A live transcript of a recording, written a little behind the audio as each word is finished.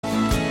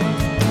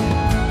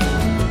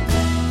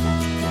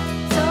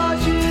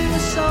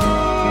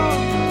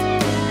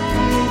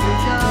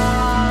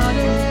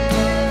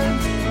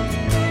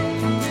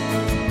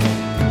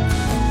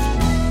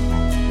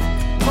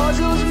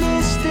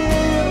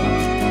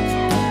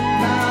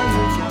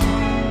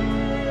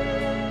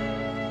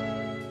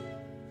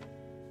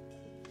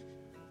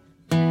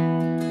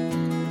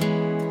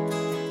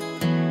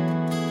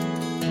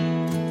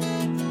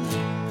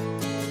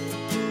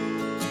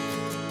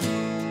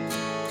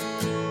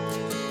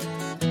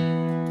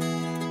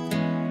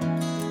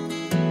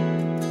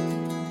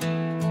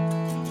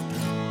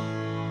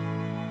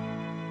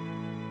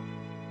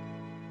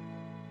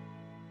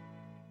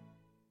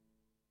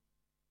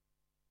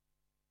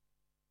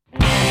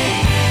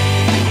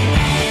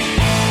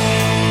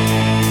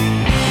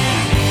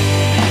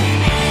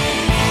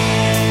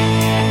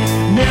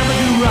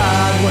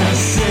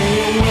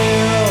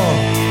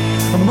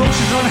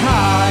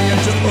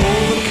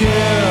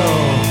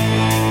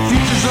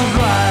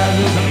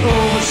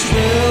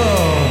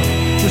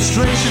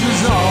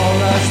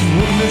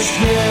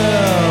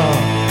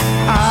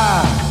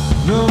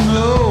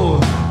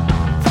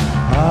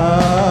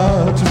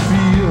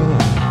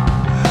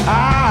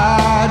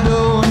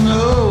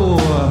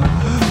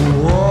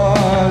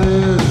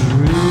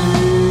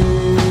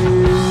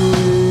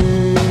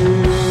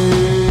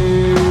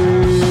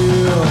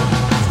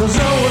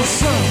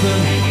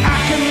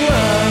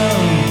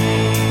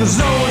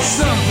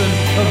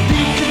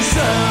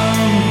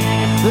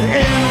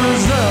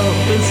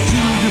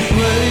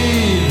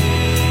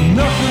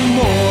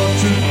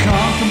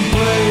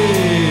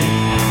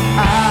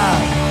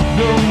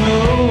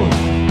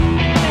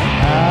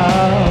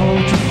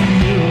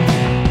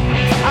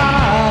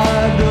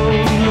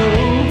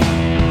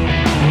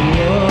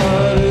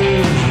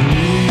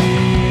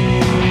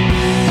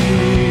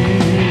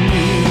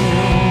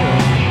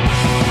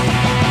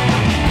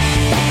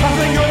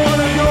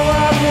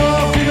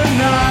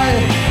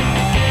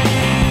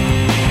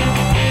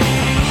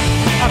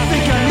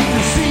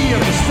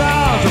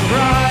stars are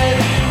bright.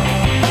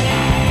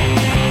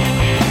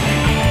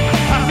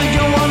 I think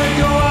I wanna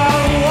go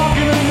out and walk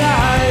in the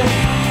night.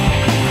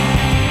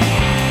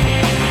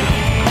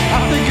 I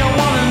think I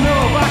wanna know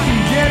if I can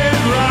get it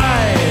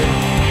right.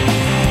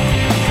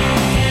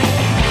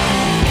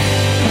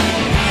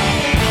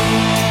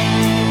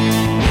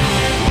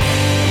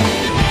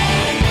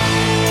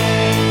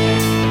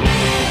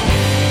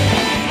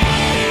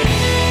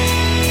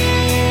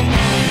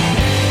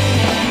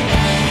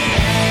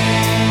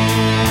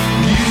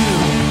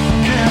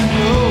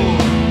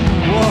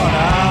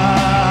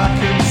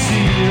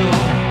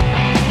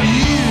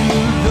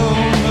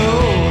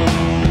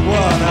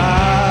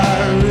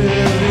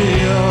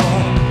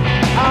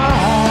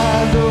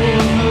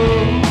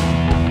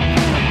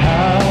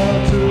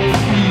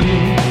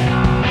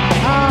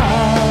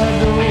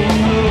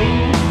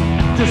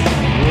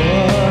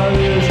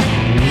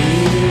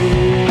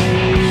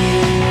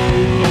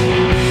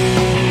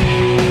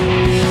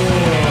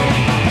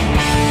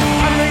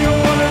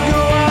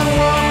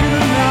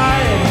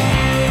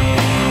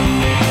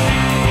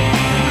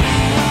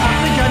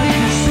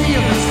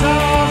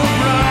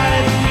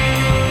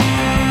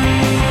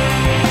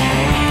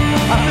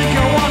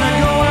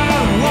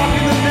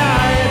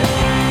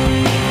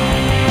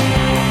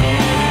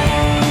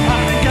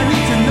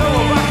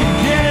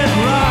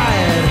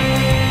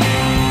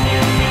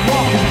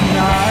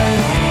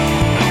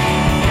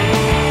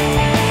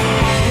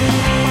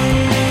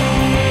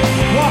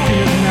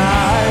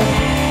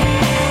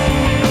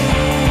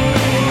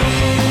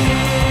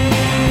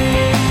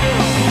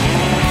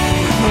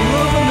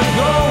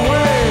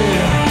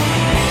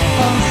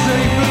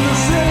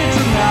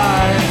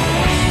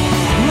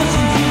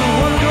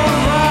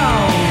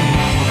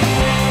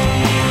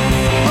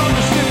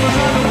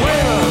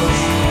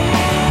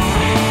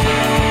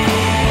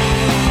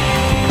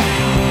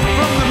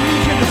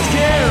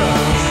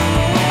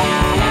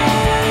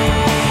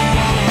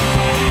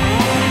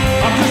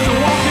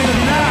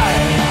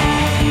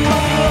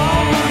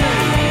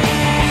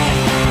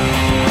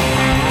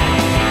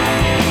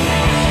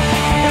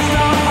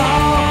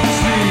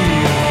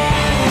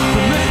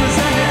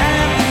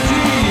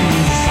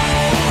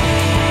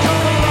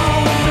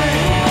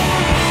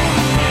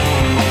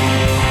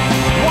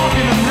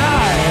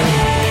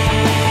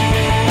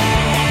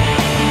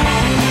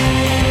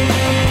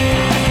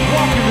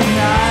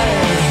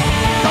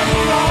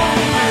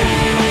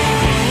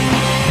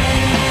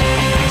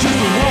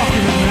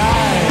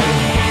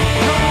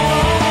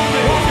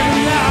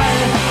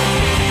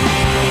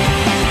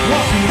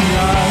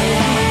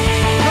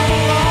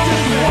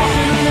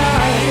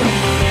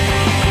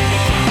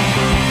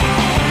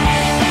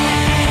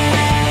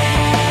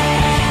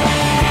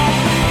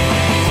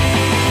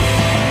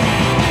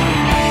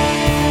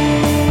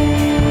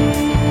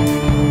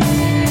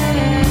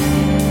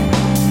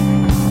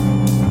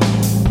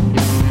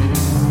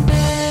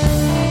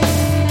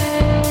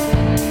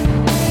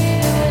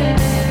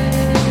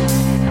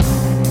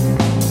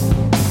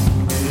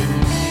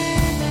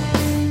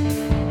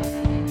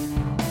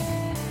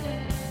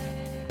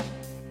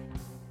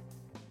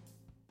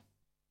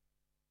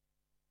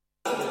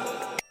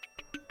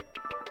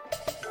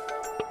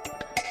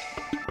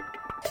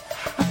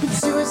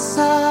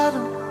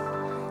 Suicidal,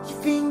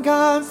 you've been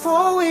gone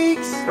for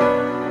weeks.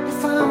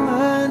 If I'm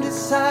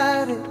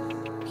undecided,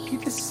 you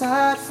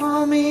decide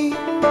for me.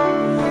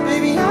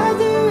 Maybe I'll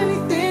do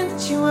anything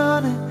that you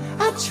wanna.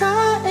 I'll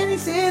try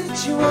anything that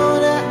you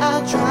wanna.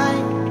 I'll try,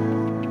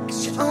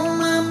 'cause you're on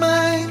my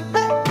mind.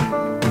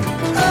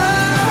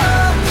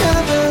 Oh,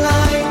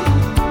 Caroline,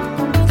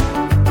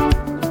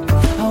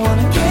 I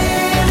wanna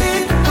get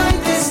it right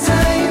this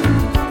time.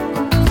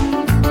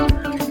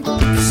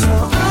 So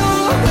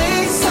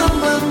always on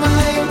my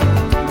mind.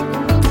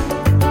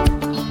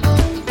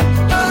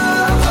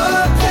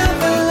 Oh,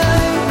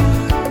 Caroline,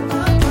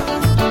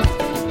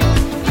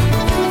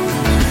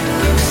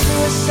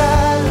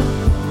 suicidal,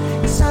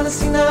 it's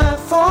honestly not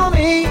for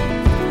me.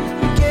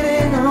 You're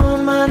getting on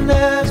my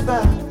nerves,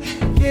 but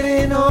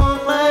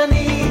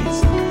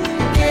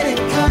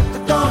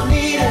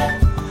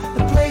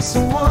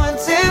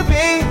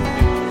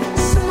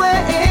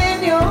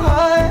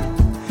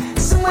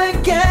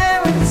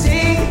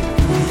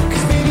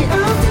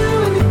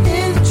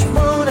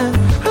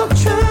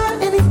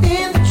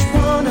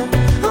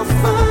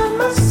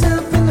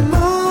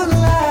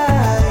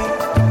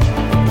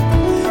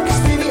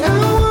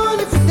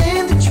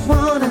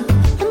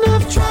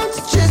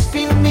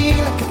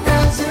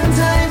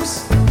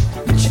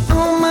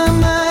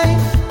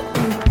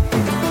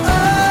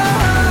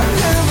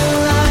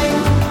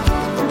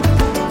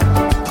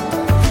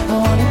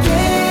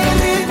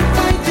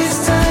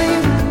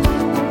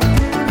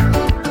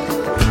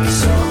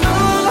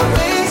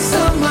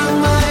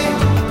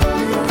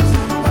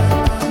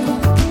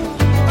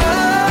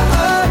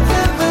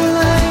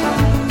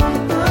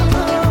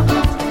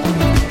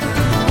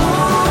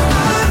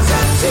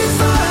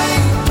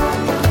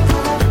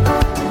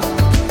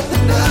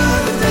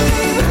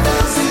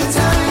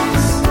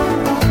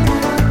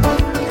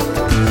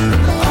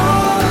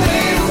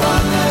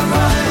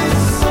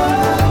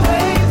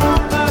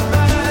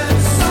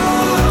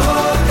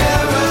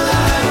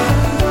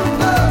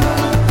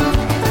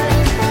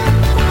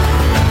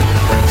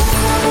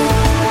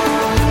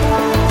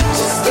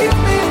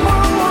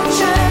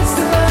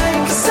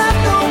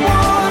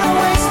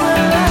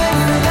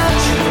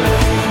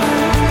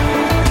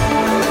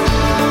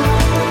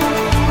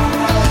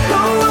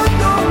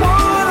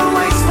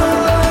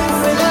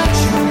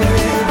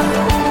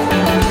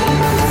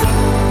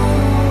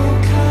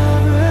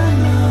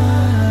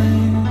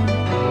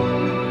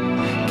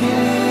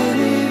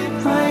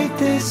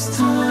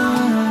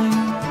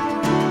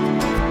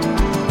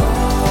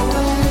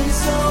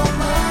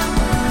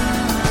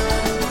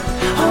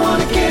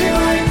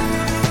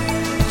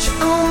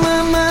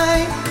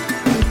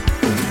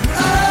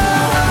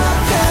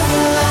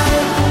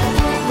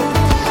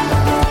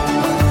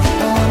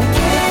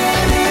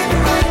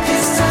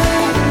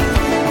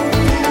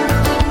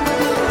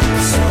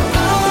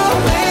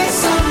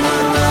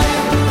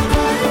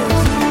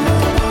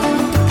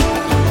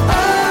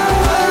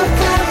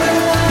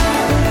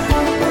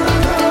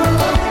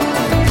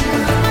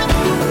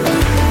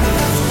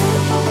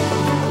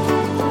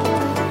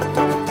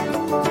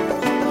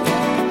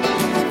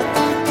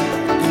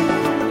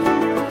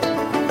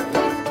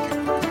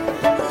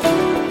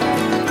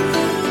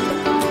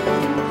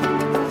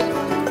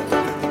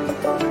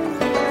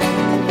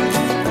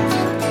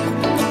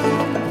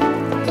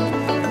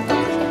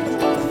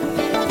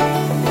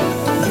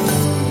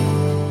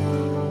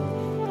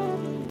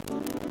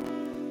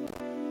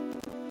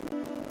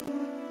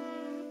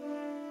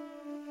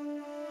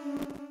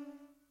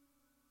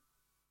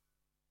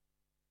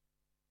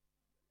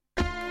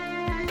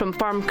From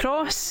Farm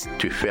Cross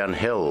to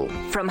Fernhill,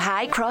 from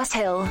High Cross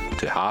Hill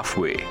to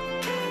Halfway,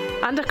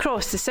 and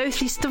across the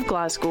southeast of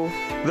Glasgow.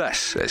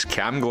 This is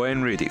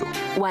Camglen Radio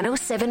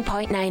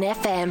 107.9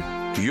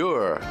 FM,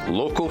 your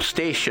local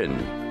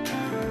station.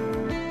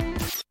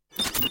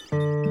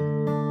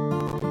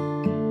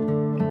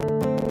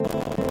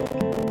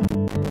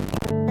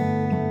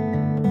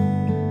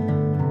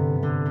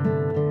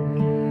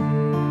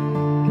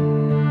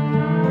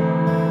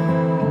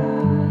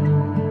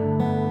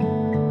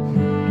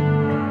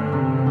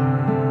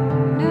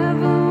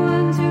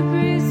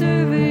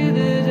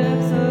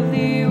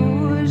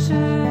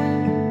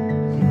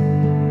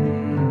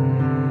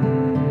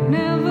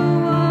 Never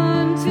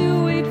want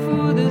to wait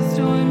for the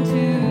storm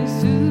to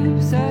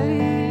subside.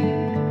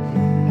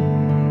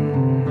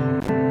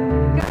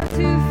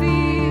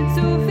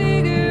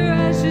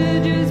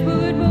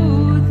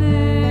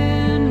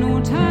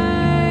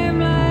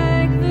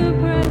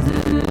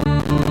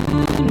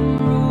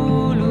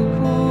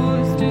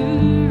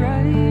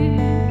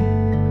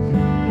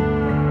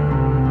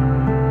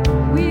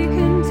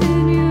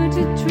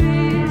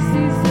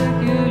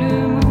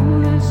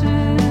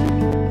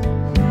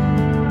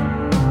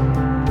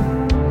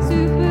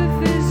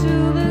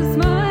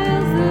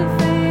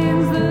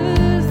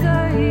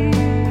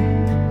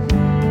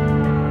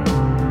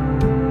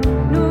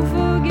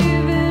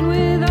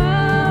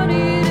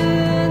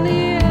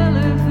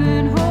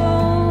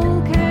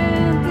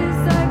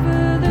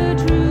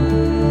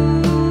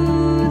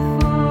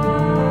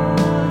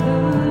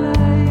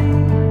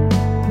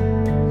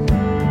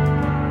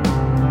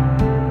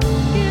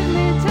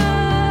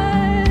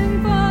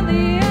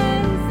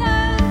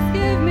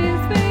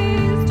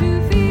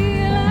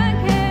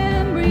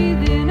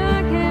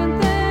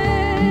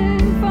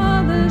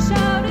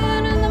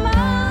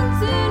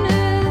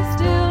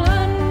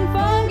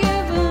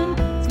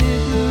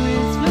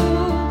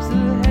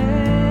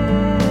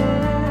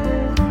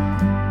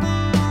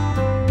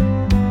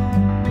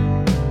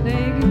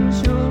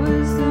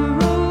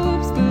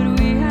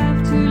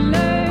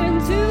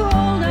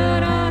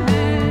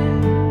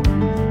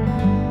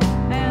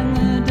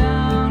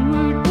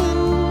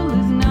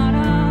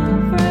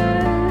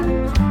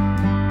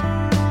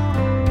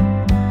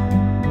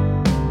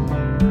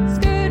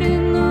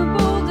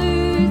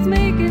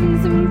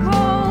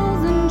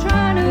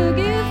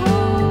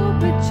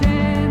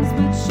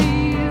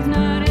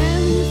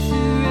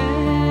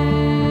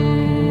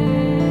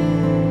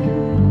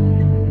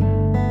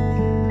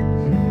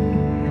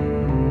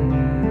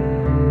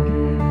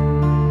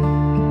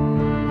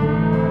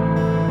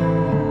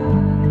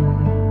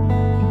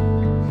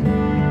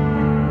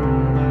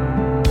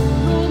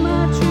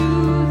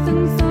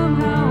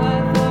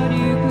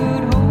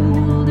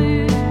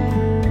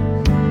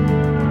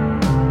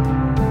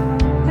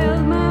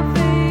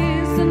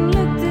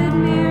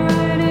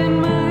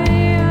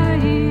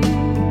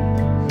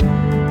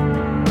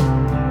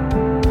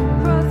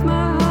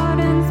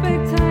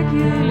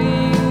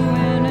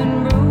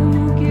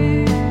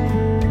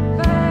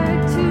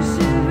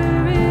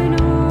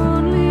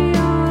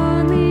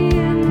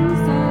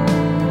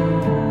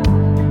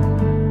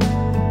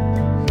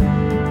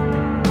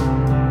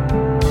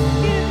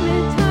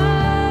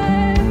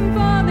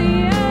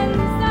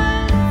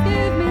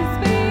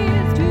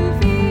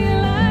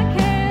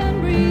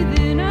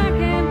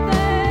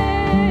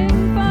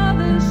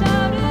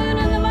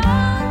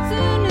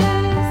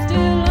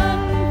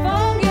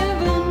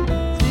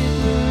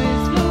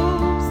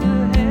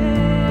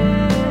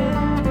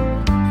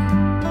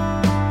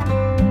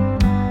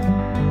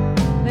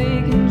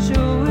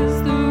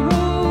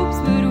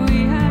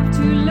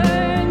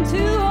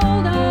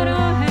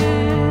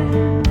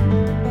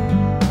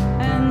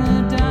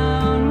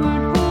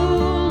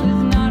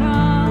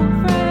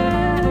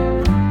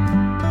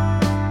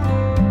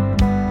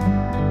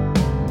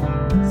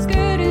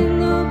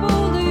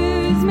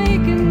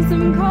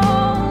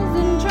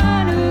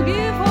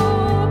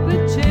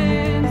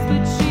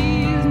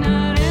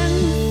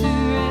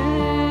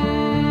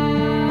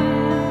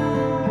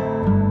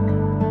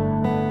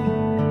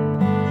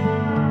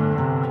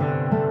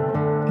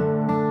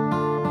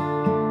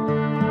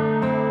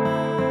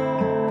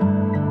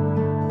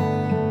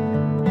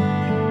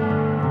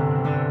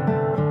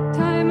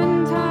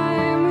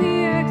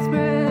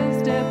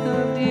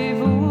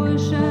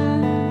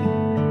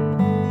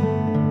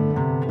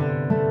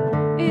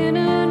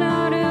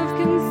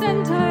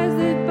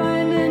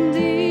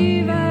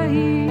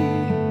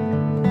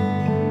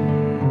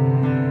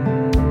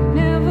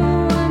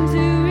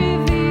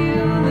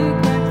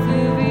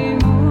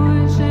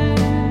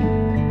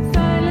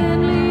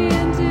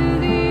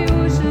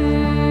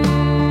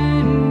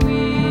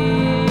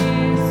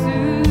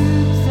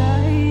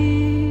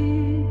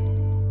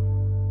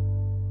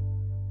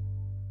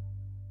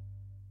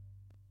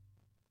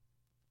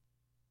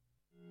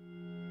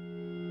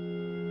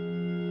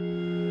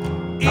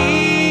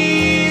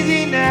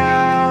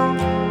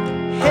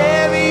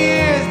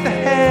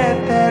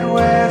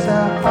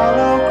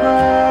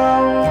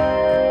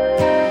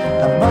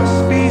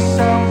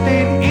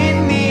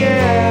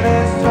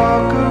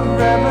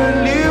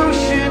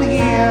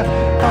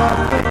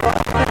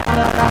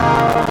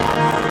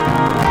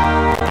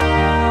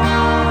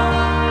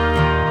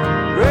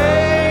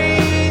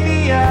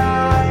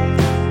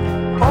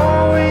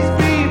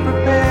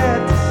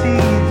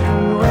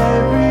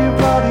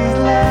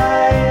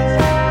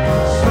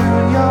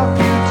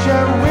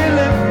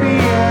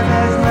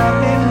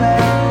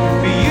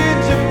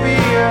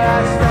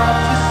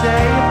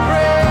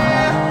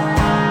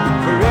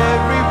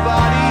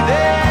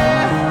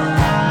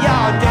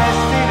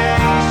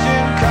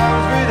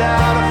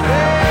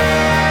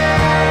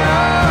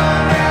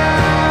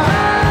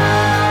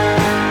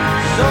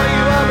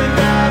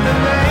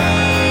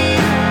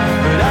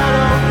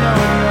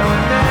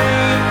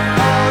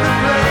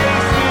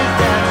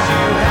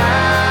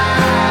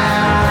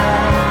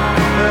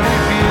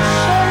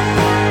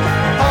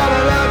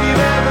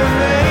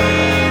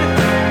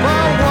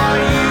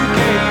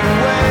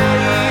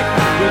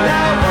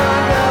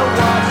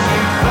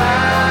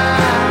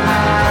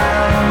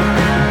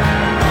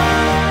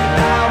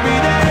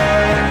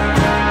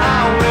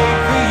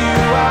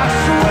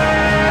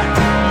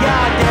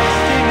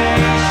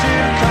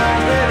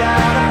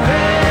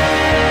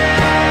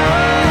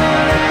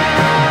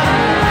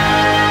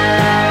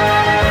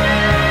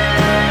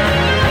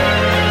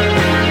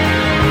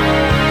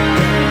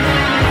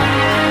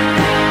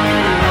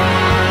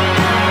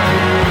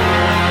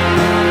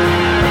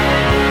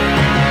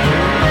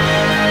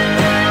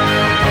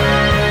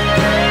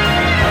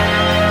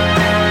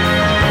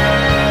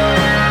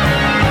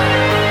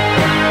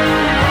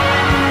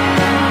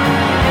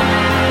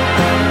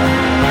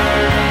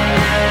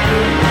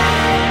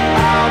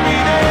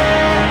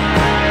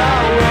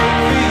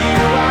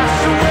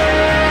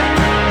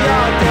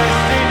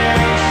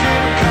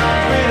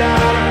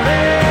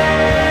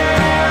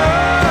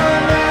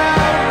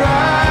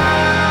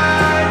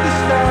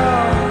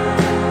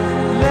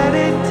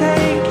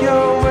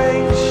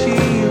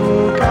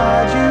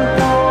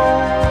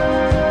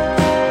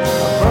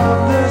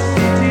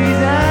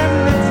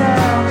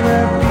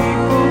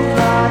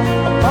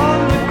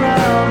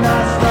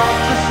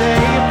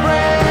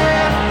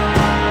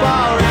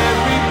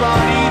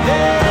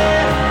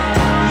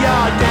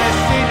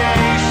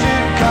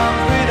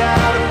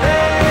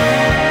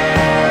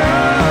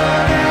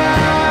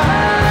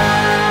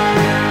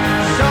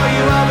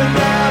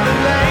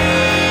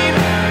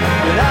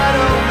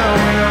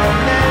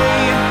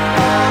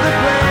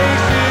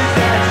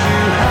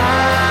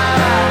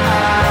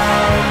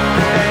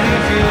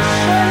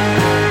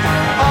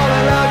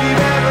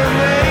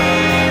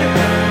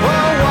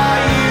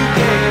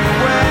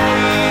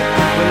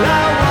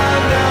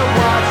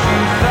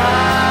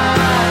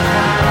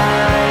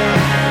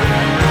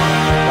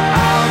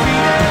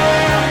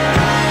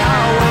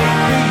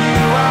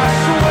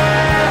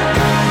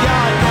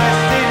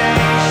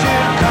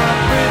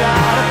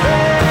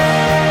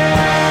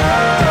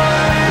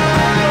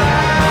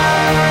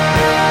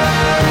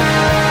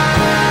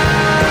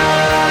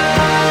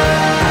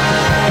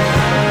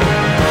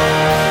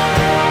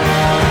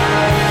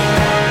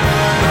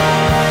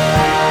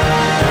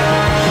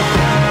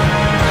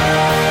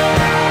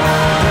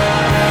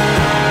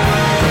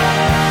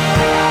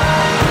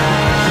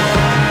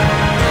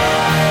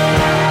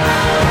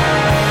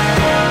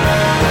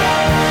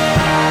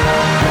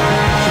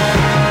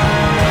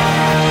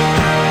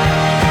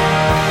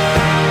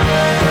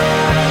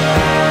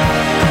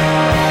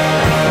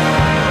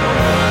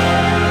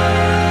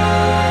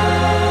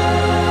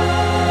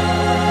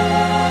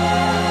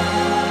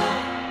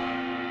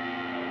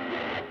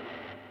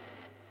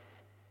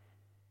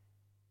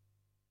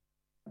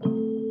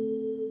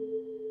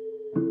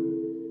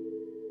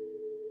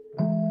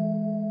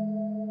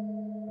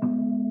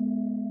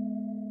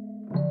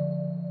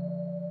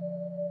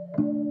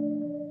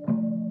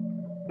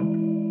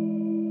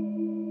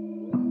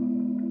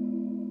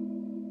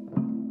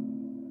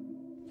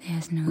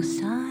 There's no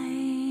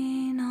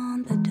sign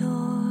on the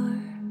door.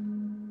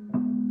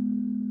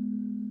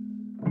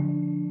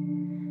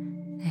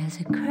 There's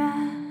a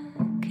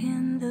crack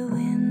in the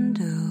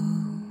window.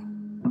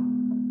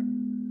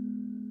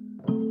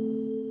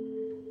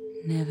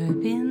 Never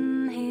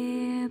been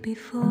here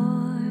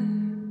before,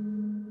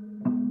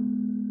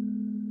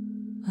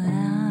 but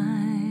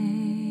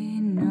I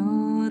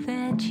know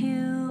that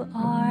you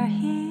are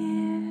here.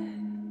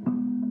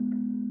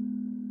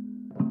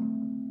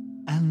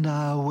 And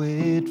I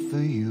wait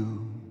for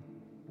you,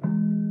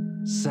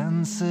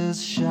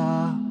 senses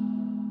sharp,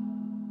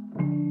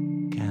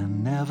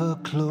 can never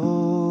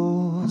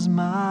close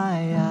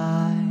my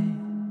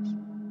eyes.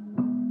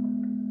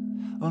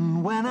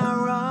 And when I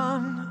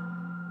run,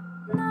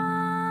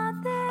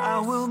 I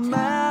will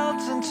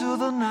melt into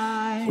the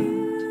night,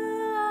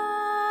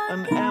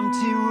 an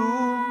empty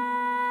room,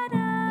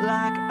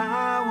 like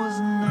I was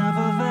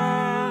never there.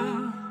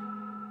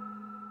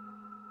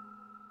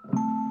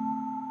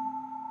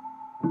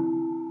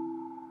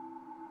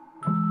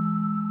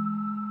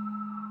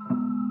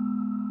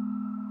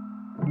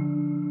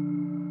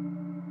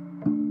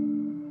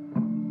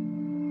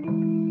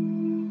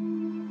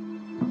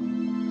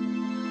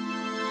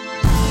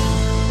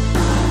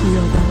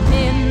 Feel the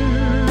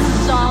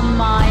pins on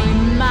my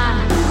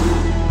map.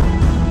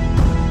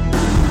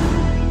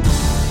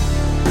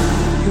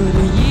 You're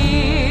the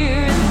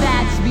year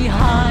that's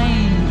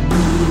behind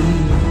me.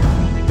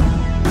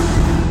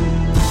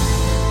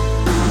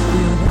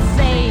 You're the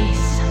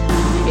face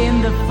in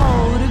the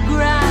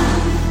photograph.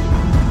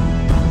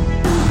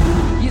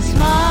 You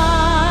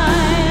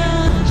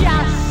smile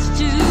just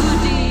to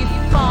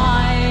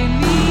defy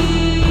me.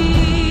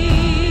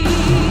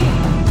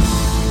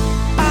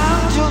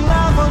 And you'll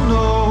never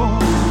know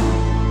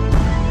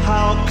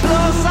how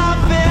close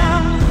I've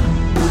been.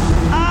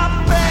 I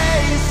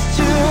faced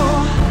you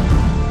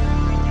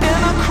in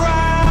a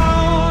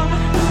crowd,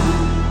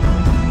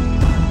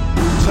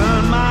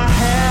 turned my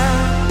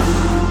head,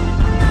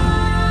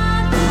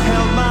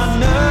 held my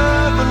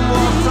nerve and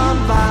walked on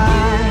by.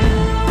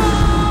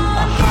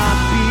 A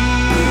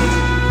heartbeat,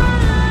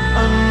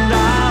 and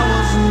I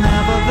was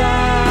never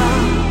there.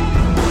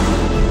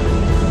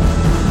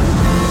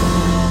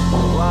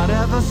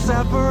 Whatever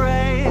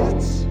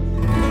separates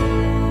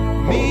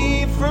me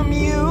from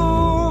you,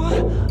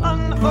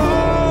 an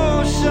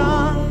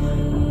ocean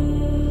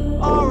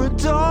or a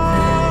door,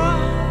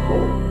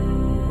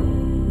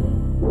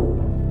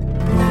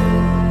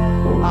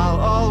 I'll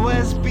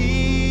always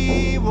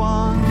be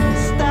one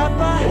step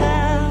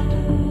ahead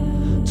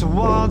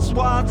towards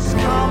what's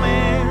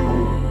coming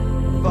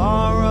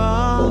for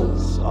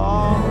us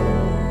all.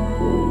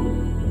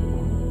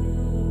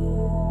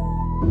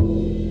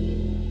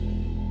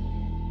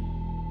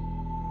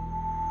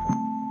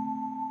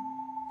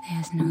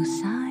 There's no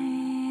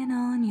sign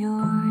on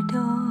your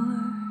door.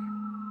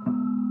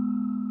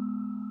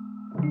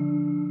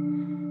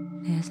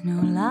 There's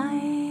no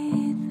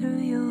light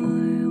through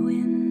your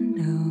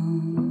window.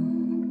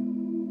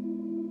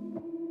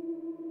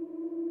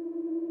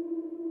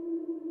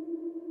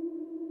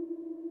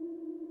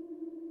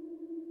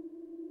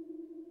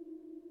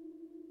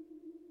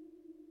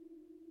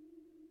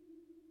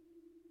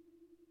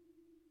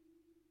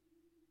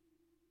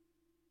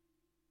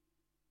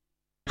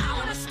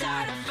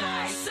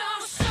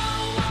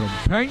 From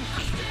Pink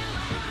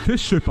to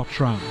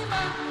Supertramp,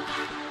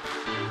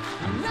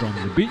 and from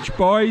the Beach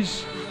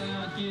Boys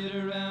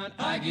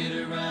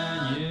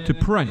to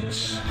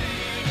Prince,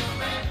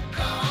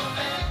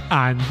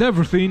 and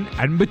everything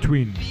in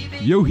between.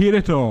 You'll hear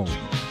it all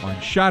on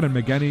Sharon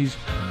McGinney's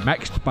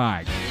Mixed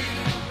Bag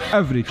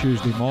every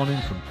Tuesday morning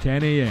from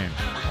 10 a.m.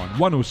 on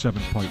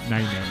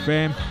 107.9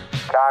 FM.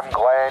 Cam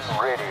Glen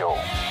Radio.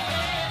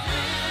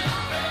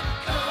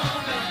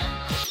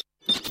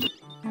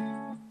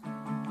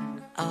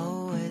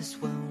 Always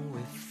when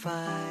we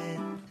fight,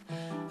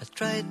 I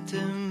try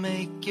to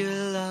make you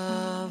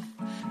laugh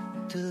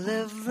till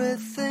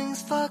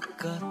everything's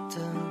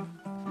forgotten.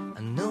 I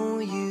know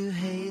you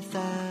hate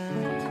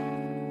that.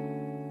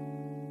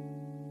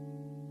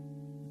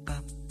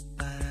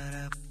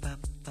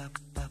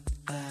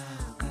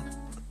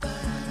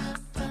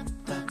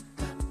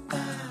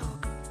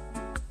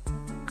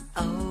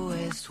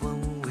 Always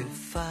when we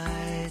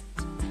fight,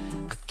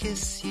 I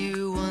kiss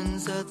you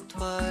once or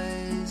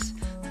twice,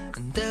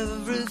 and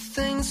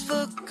everything's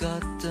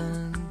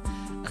forgotten.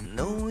 I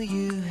know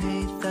you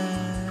hate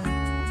that.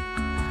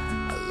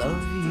 I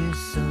love you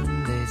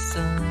Sunday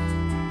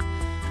sun.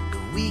 The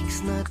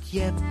week's not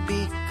yet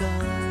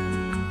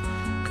begun,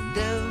 and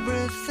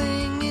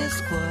everything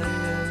is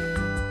quiet,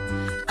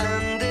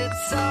 and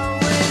it's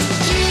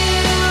always you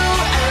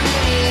and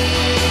me,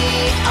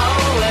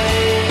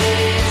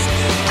 always.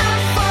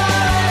 And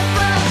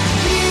forever,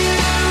 you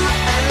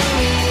and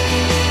me,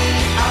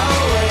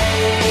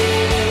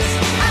 always.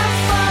 And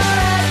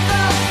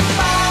forever,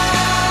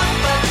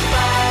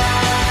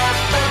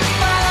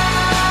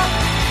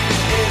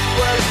 it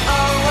was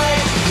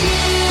always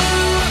you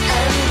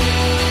and me,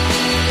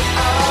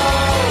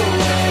 always.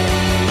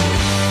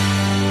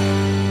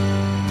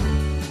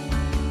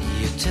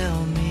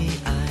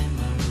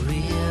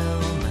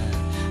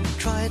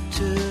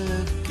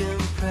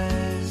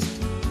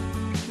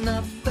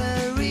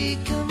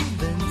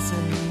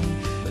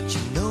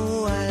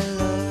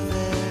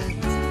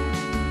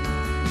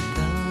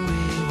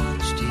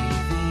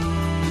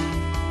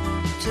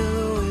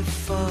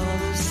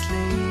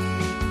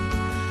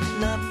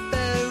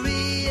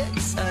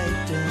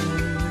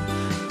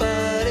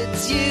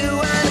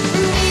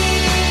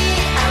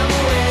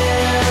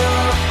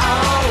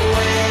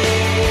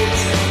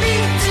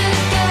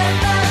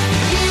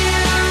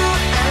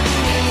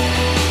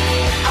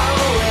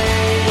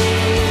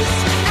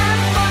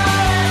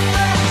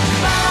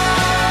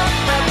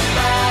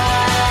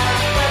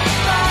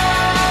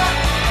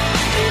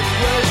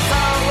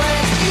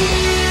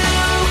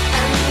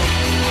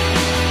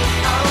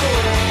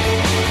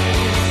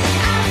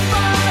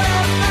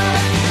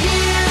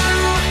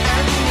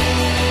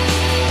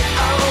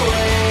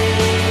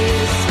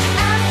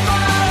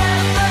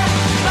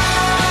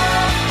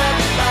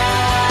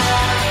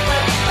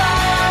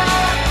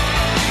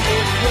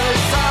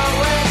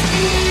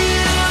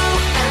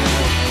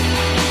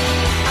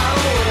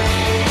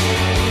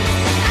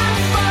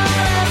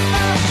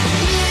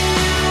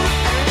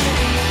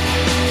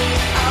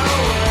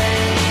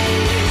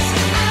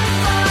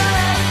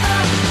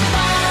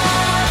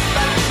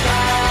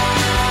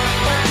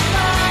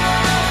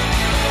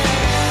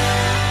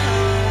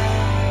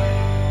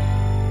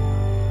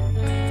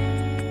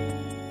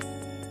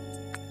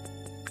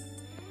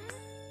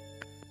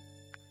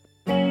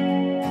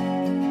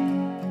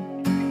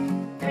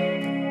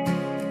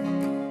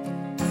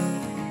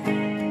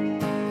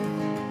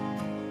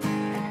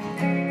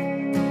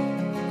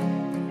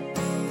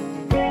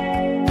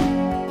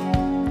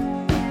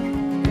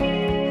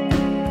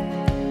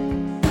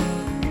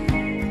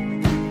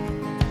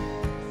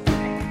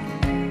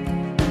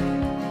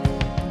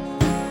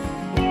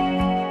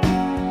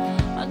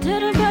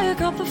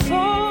 off the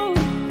phone.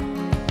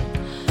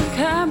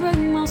 Can't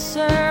bring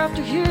myself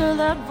to hear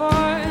that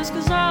voice,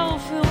 'cause I'll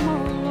feel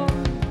more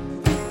alone.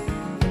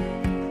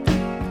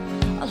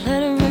 I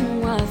let it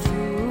ring right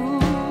through.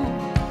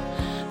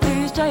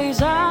 These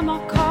days I'm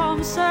not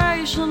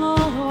conversational,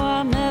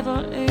 I never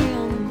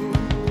am.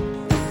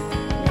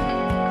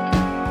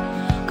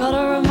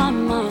 Gotta remind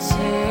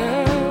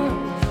myself,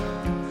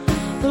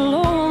 the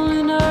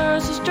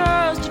loneliness is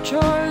just a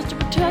choice to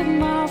protect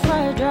my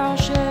fragile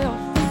shell.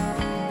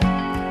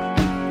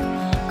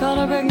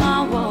 Gotta break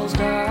my walls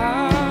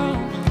down.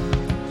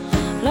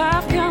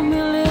 Life can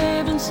be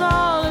lived in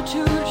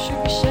solitude,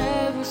 should be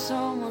shared with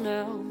someone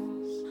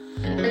else.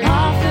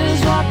 Life is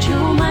what you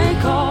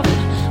make of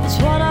it, that's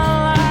what I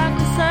like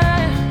to say.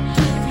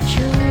 If you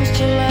choose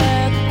to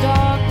let the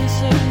darkness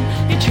in,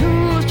 you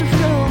choose to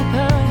feel the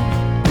pain.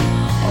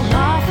 Oh,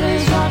 life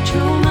is what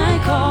you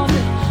make of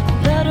it, for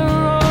better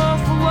or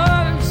for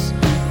worse.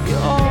 You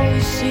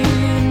always see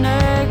the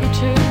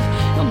negative,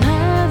 you'll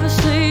never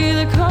see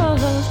the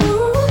colors.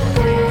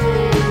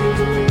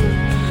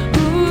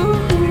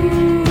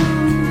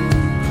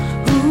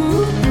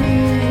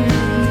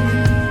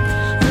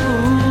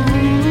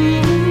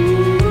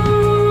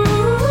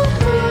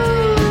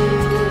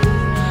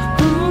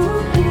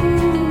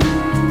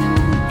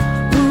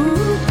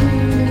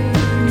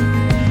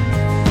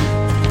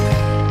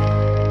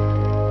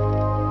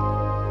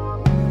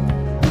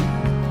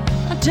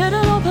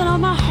 Didn't open up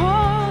my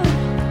heart,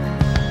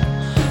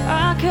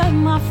 I kept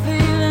my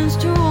feelings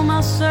to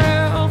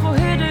myself or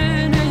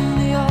hidden in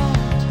the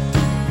art.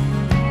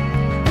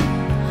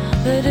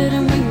 They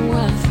didn't ring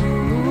right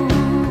through.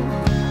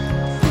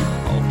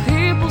 Oh,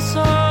 people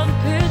saw the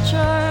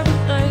picture, but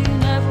they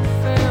never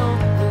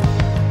felt it.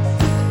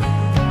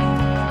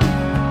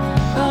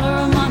 Gotta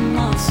remind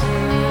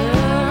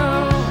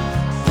myself,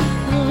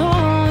 the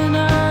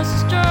loneliness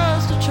is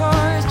just a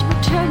choice to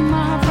protect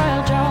my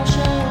fragile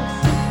shell.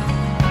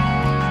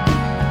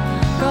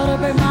 Gotta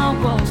break my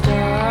walls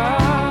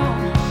down.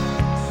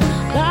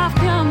 Life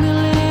can be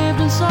lived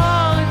in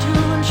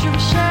solitude and should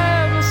be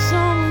shared with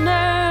someone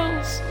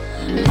else.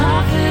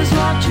 Life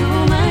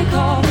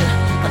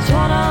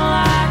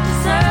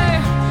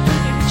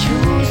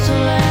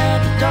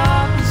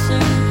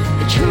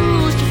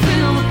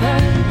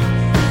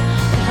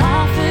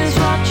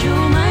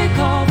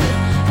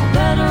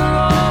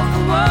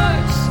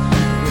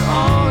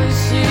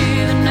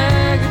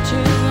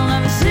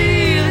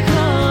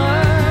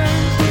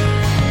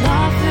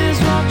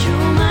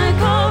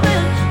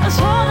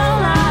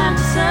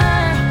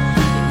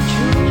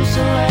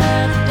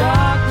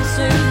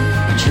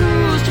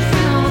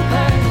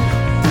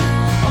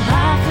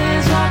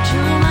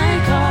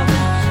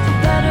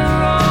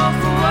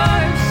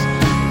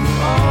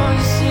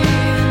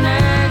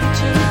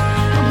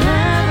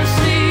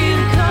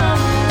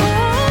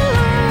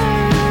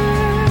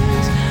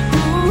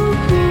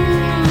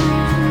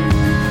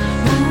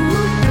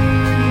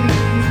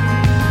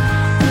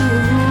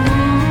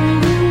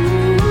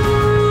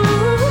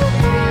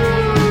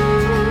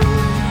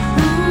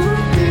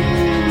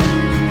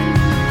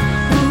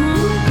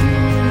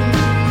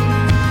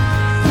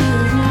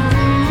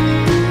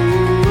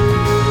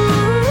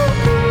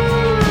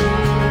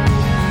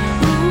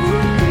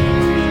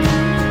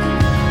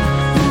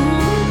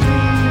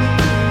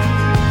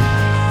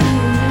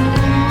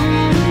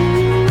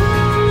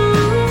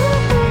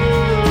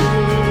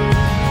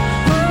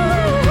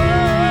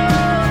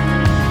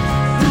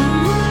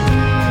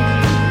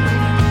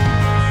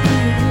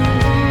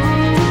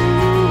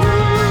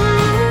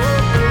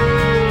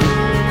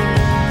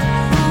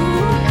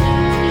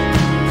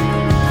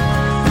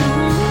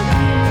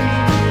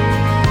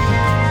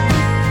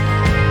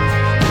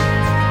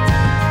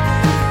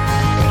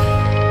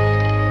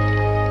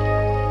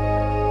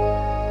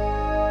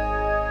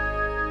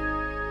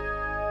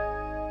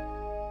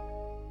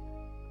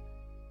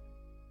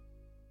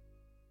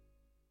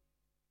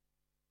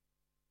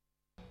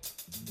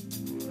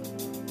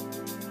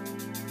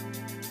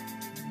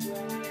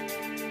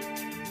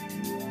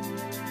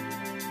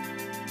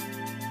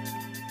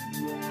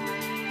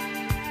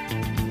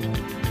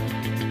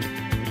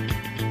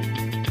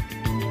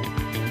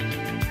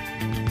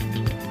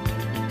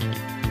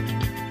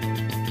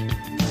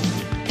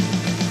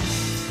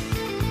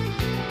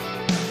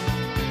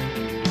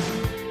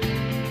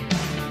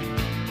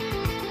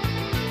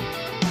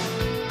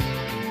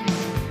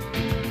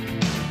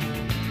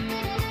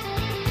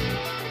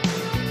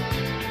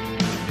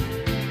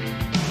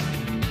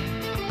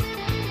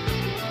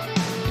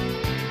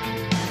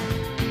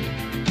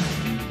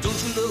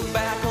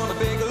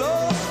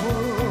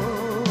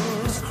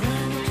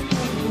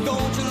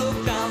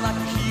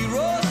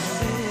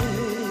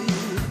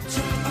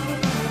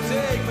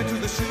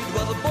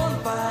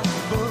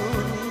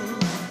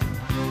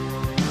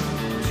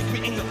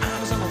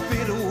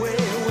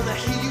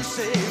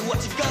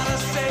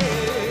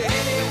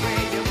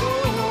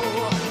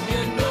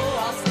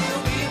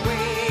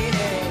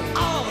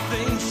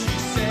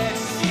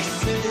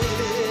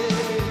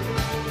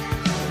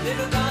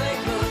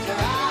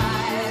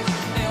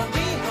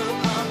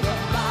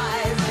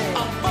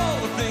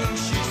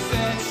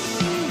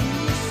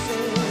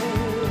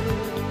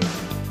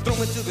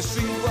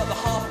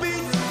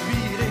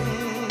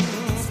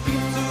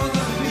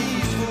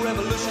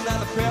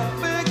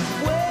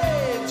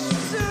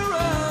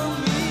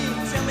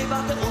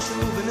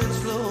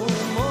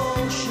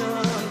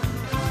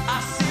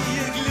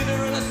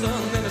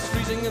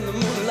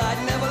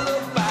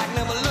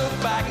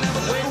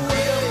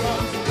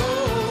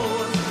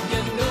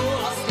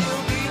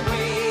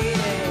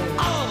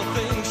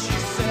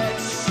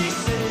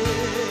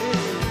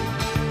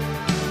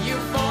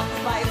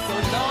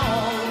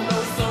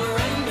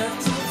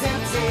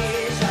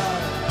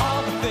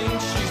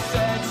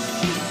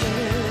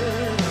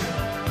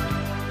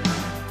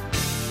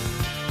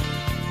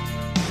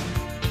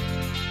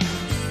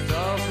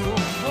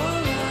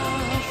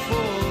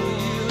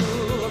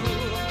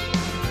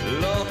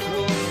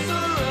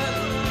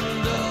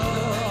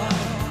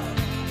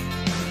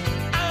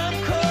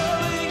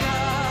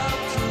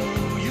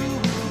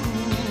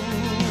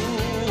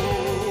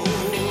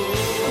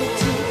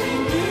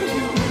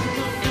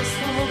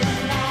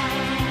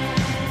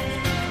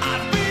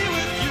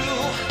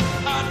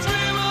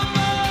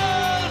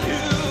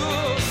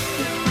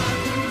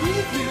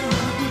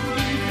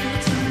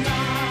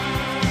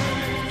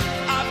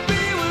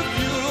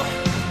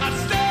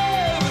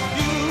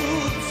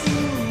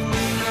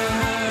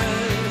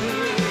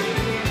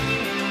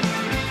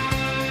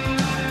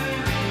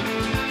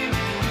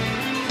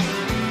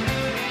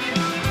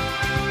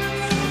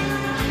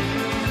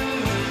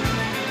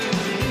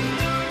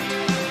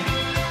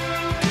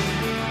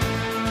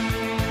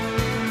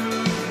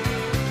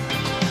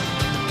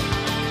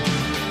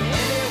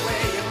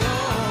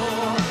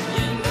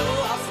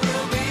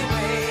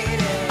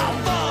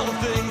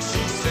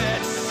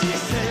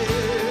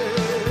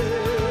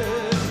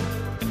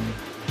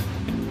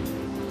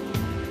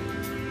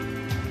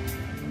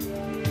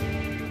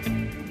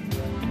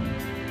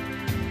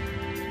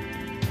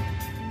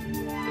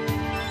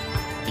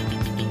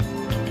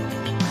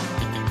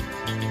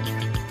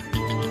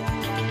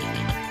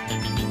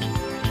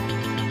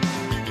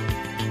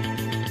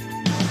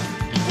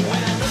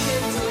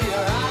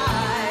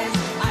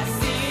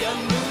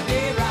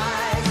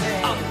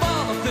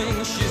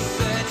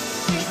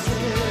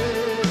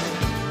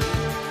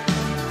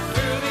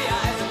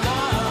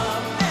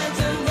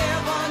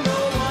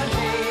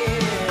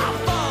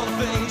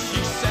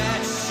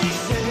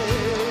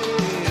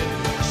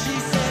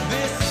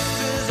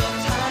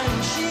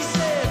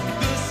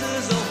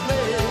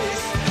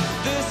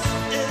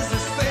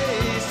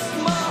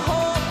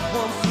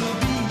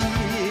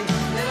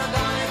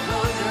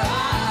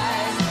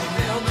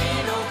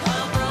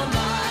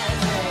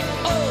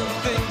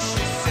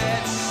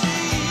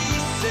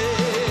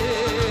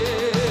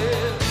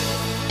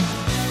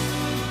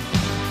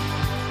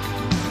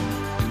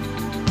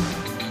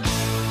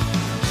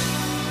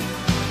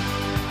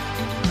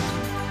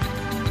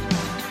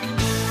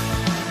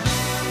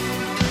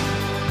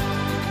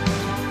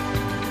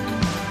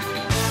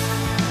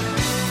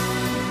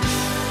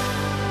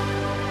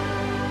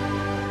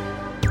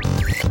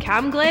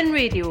Camglen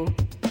Radio.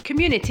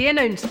 Community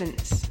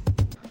announcements.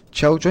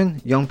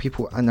 Children, young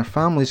people and their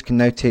families can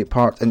now take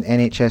part in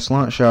NHS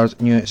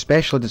Lanarkshire's new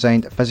specially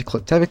designed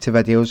physical activity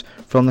videos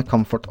from the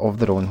comfort of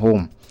their own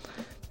home.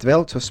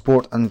 Developed with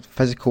sport and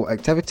physical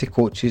activity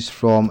coaches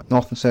from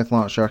North and South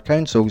Lanarkshire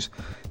councils,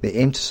 they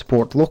aim to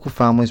support local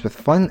families with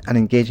fun and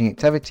engaging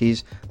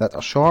activities that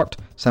are short,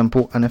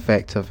 simple and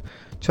effective.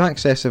 To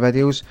access the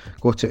videos,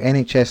 go to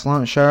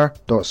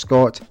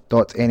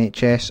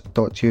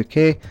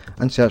nhslanarkshire.scot.nhs.uk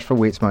and search for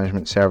Weights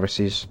Management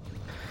Services.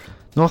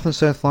 North and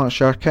South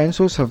Lanarkshire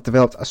councils have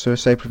developed a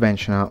suicide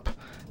prevention app.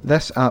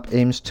 This app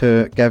aims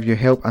to give you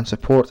help and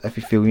support if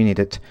you feel you need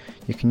it.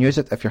 You can use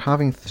it if you're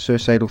having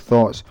suicidal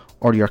thoughts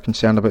or you're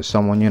concerned about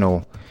someone you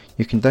know.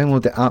 You can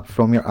download the app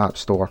from your app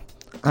store.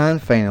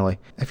 And finally,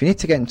 if you need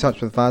to get in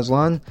touch with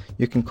Vaslan,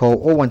 you can call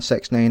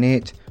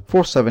 01698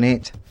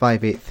 478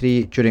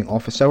 583 during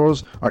office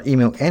hours or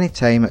email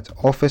anytime at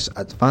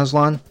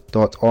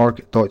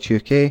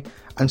office@vaslan.org.uk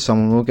and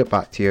someone will get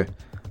back to you.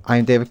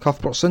 I'm David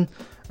Cuthbertson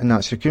and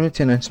that's your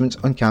community announcements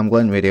on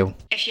Camglen Radio.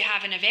 If you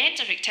have an event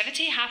or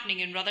activity happening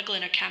in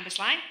Rutherglen or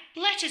Cambuslang,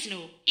 let us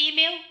know.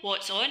 Email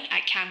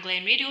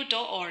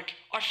whatson@camglenradio.org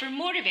or for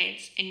more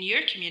events in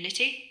your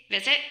community,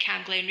 visit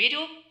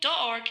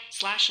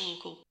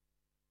camglenradio.org/local.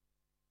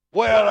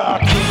 Well, I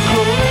took a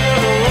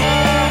little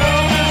ride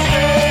on the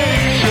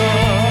station.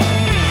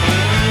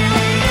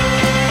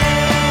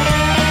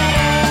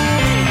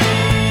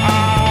 I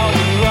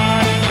was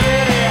riding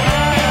pretty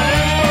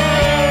high on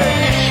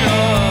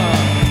inspiration.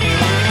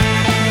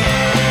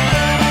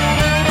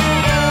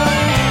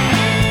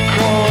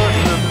 'Cause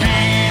the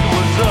beat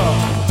was up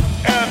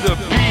and the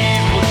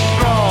beat was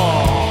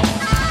strong.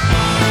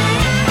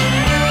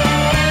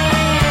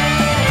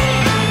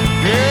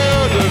 Yeah,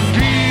 the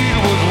beat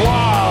was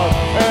wild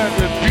and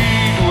the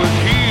beat was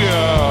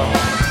here.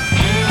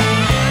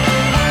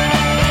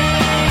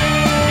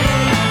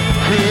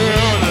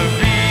 Yeah, the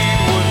beat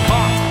was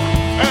hot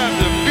and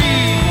the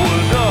beat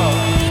was up.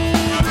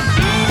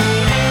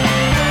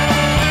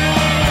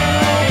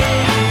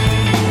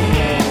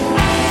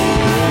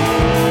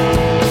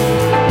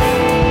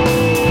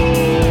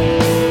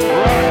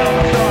 Right on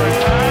the starting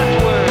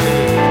pathway.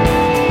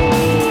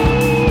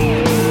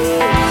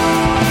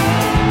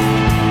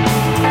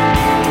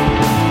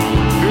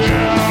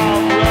 Yeah,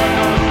 I'm right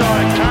on the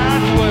starting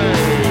pathway.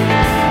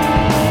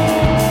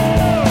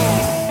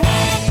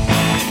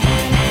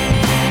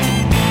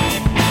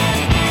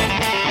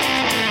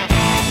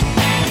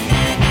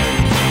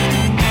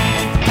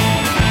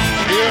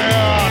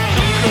 Yeah, I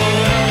took a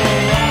little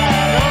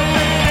ride on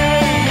the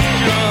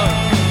station.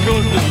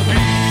 'Cause the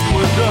beat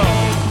was up.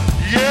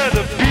 Yeah,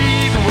 the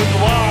beat was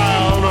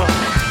wild.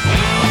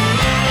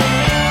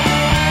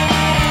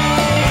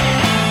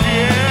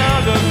 Yeah,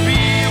 the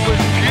beat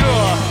was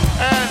pure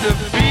and the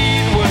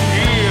beat was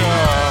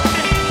here.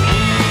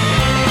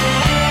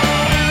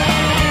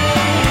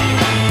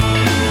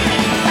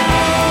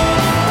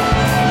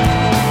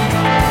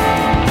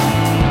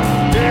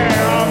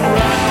 Yeah, I'm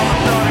right on the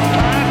starting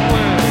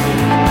pathway.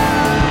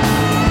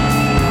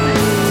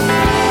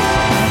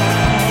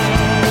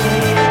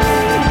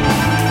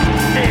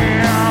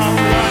 Yeah, I'm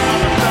right on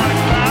the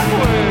starting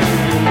pathway.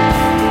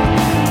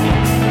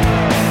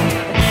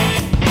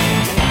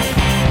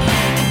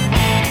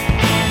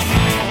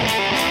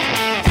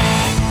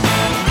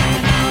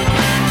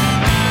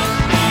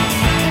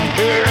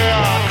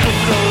 Yeah, I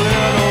took a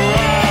little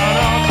ride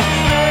on the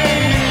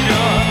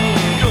station.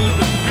 'Cause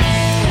the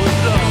beat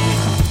was up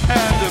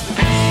and the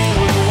beat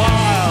was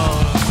wild.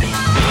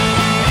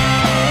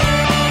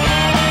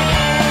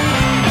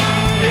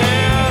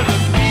 Yeah, the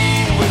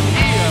beat was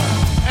here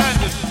and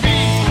the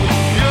beat was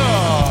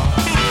pure.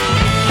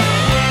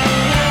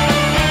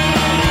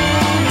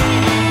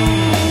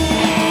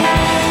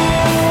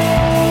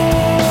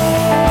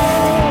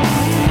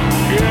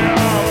 Yeah,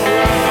 I'm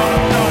right on the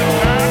starting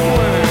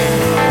pathway.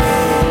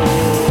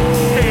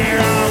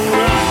 Yeah, I'm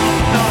right on the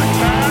starting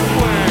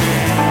pathway.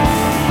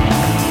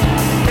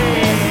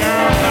 Yeah,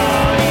 I'm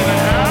not even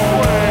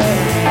halfway.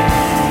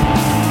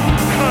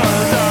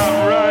 'Cause I'm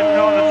riding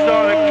on the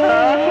starting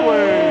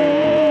pathway.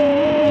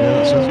 Yeah,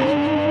 that's it.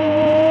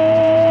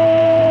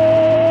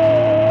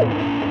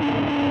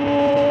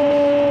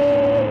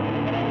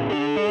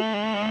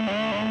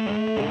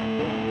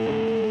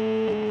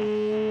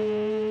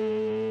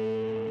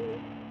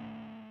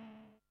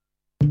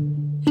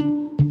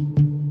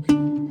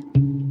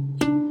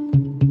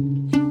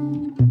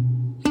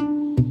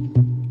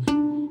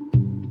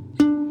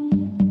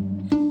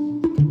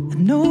 I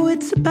know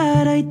it's a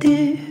bad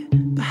idea,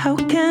 but how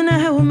can I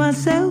help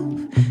myself?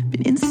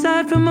 Been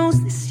inside for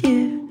most this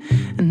year,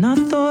 and I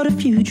thought a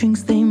few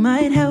drinks they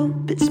might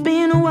help. It's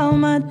been a while,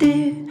 my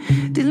dear,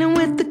 dealing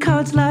with the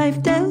cards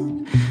life dealt.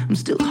 I'm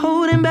still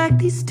holding back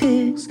these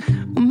tears.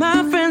 Well,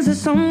 my friends are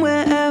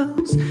somewhere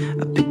else.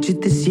 I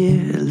pictured this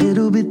year a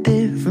little bit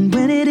different.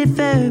 When it hit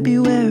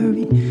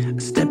February,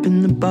 a step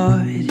in the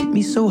bar, it hit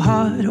me so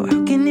hard. Oh,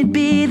 how can it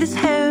be this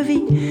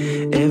heavy?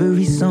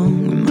 Every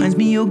song reminds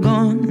me you're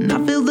gone, and I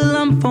feel the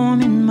lump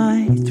form in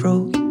my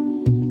throat.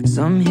 'Cause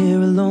I'm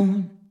here alone.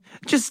 alone,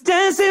 just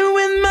dancing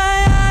with my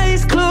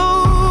eyes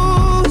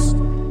closed.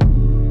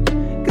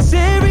 'Cause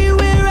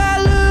everywhere I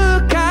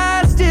look,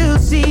 I still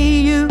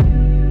see you.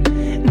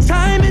 And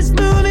time is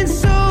moving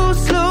so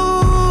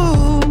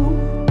slow,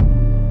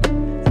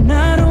 and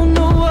I don't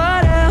know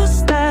what else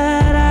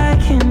that I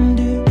can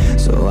do.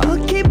 So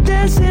I'll keep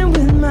dancing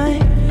with my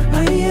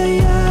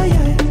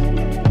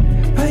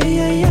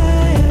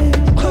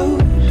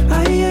close.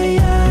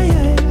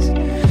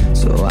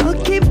 So I'll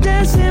keep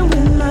dancing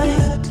with my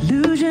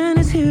delusion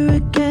is here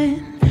again,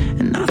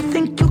 and I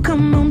think you'll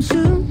come home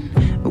soon.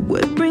 But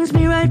what brings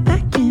me right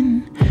back in?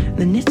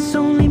 Then it's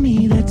only me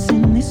that's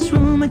in this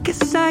room. I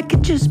guess I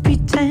could just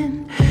pretend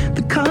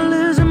the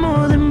colors are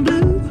more than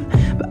blue,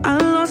 but I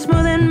lost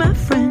more than my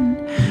friend.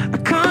 I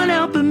can't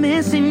help but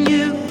missing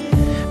you.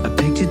 I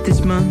pictured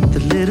this month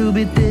a little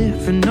bit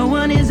different. No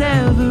one is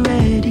ever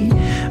ready,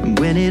 and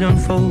when it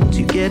unfolds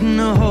you get in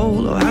a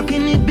hole. Oh, how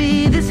can it be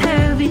this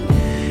heavy?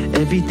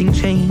 Everything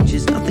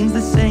changes, nothing's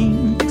the same,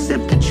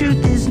 except the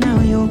truth is now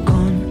you're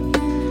gone,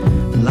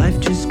 and life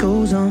just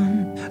goes on.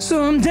 So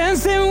I'm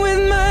dancing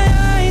with my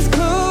eyes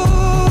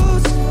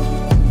closed.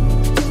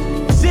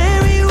 'Cause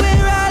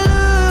everywhere I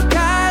look, I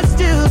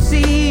still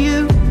see you.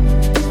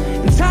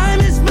 And time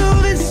is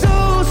moving so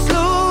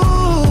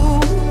slow,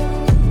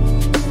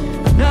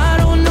 and I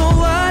don't know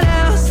what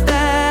else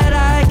that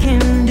I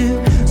can do.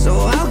 So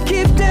I'll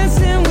keep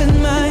dancing with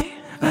my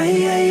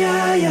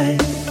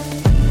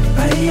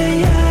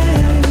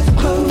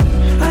close.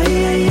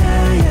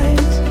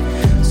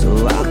 So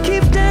I'll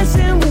keep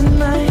dancing with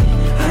my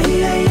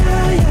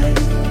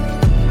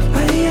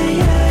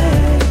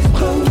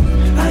close.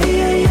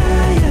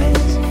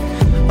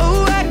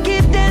 Oh, I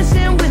keep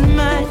dancing with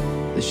my.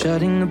 They're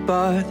shutting the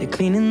bar, they're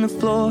cleaning the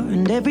floor,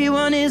 and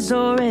everyone is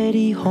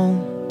already home,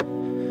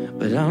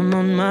 but I'm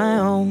on my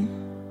own,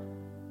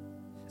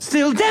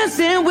 still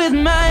dancing with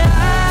my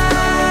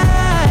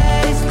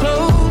eyes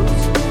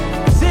closed.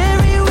 'Cause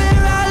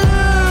everywhere I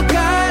look, I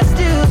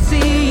still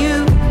see you.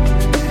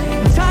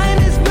 Time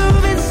is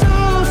moving so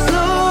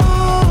slow,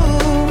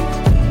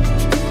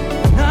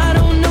 and I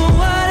don't know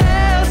what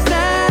else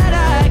that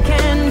I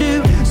can do.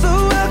 So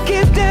I'll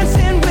keep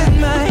dancing with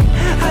my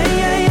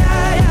eyes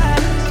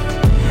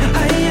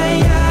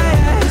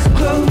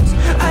closed.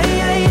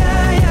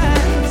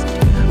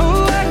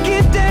 Oh, I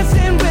keep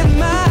dancing with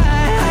my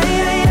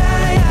eyes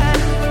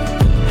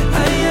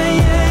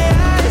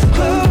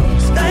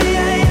closed.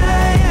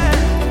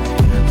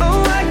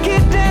 Oh, I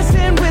keep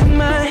dancing with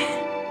my.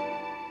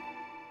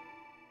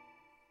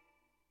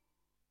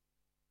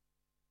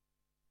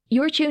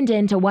 You're tuned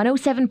in to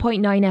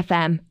 107.9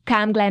 FM,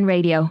 Cam Glen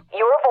Radio.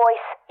 Your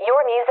voice,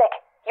 your music,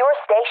 your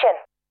station.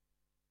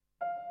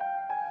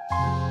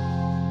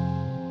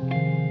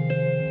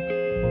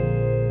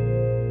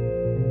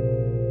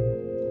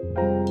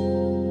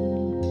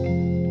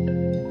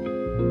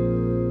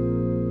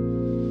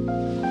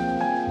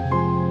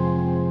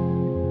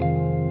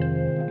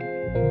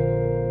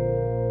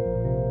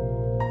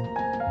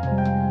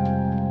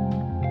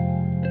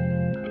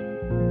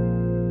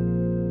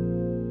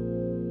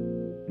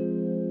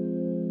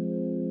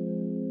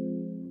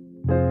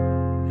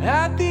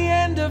 At the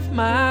end of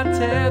my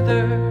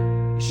tether,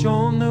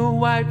 shone the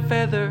white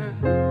feather,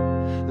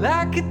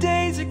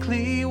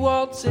 lackadaisically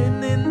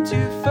waltzing into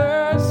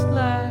first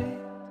light.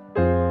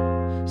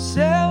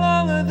 Sell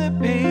all of the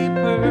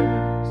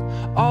papers,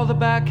 all the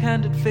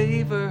backhanded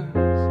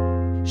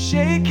favors,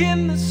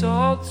 shaking the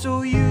salt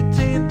so you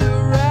taint the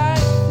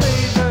right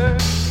flavor.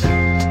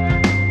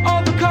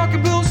 All the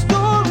cockable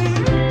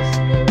stories,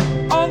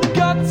 all the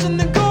guts and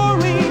the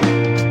gory,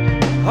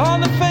 all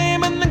the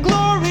fame and the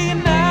glory,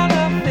 now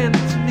nothing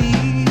to me,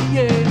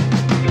 yeah.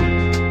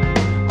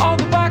 All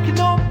the back and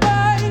no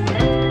bite,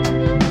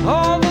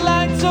 all the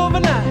lights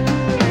overnight,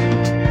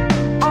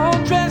 all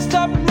dressed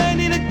up and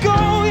ready to go,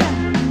 yeah.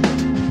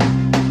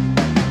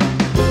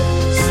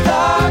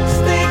 Stock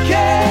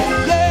sticky,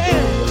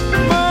 yeah.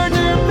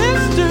 Murder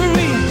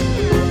mystery,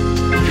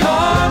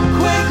 come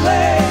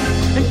quickly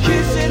and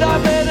kiss it all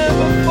better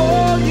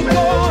before you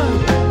go.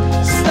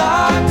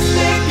 Stock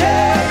sticky,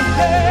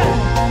 yeah.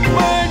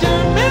 Murder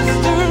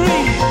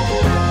mystery,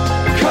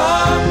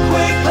 come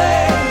quickly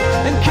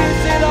and kiss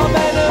it all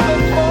better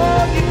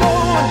before you go.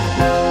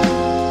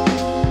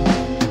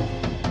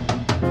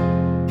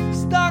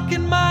 Stuck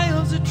in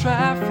miles of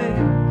traffic,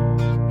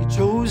 your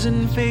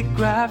chosen fake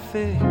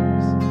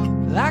graphics,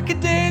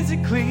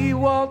 lackadaisically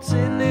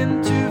waltzing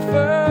into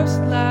first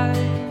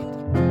light.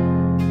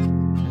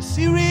 A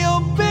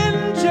serial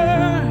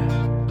binger,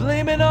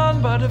 blaming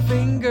on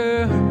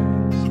butterfingers,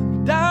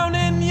 down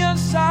in your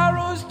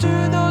sorrows to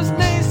those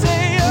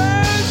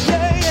naysayers,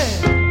 yeah,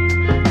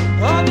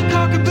 yeah. All the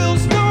cockable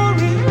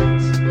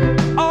stories,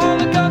 all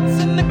the guts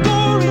and the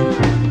gory,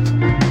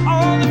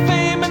 all the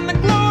fame and the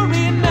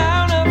glory, now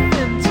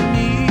nothing to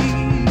me.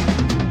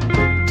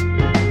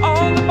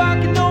 All the back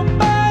and no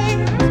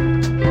bite,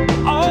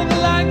 all the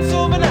lights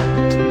overnight,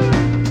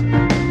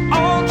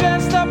 all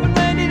dressed up and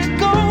ready to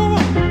go.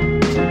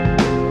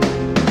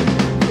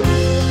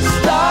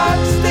 Stock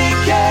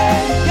sticky,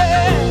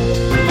 yeah.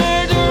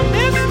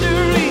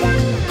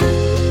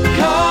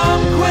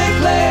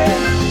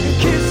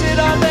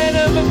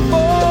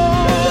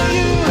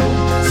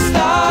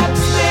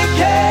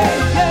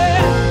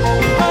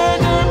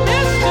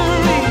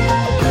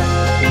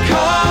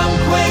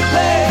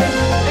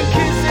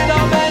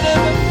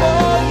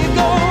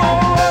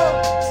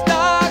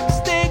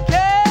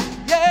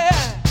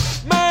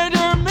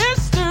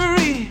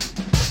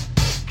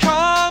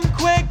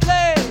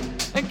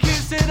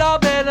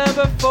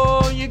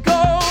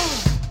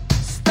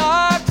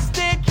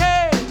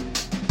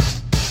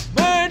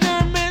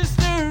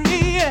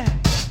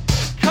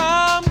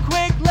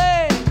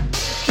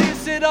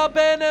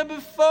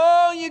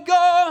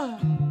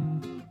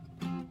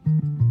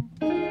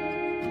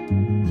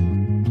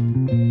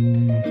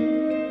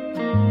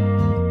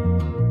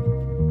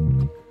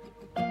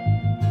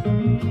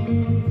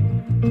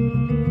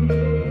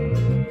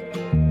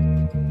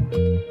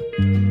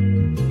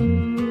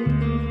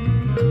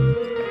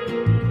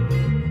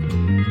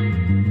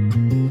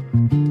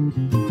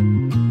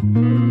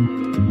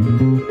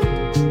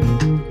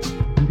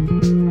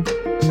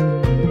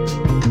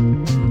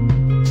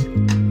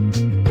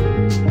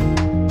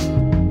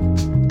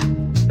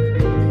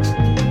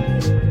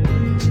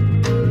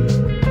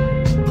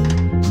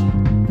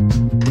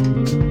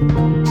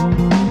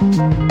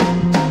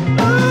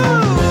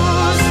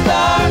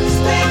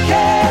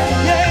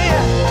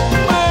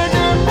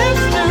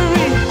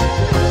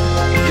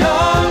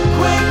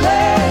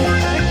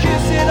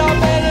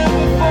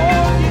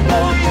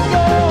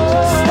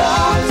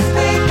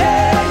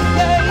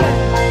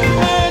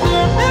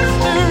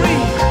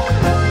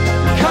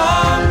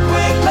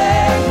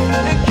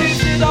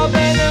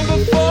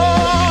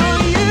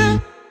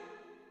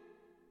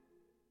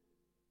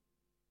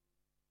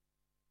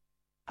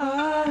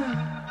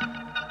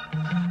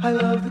 I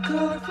love the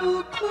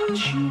colorful clothes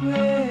she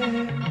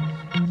wears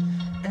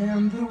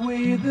and the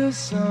way the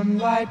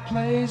sunlight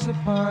plays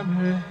upon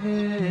her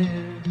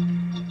hair.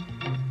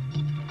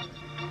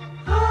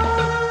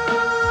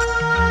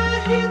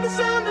 I hear the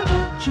sound of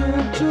a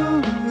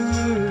gentle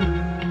word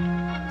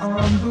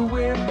on the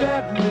wind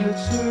that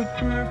lifts her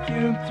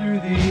perfume through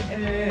the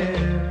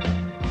air.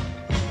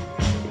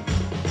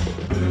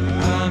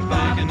 I'm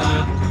picking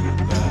up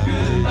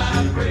good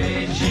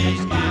vibrations,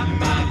 giving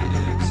me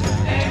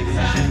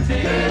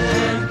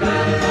excitation.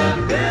 Good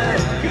vibrations,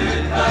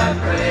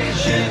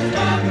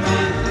 giving me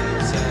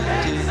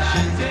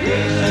excitation.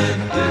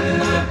 Good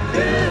vibrations.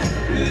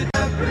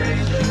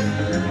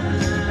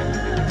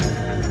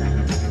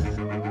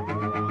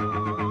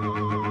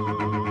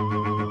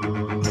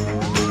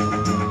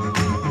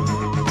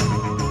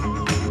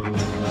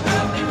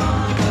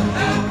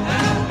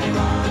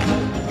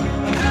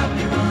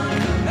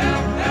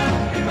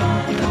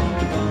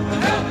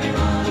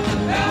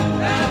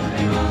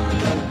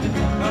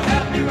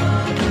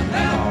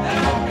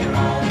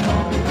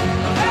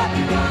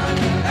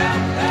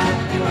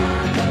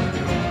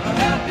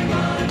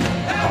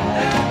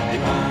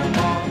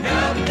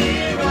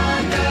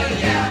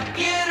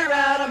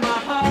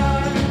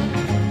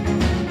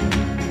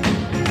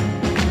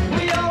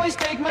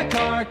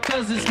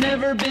 Cause it's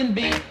never been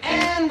beat,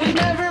 and we've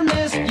never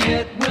missed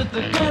yet with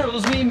the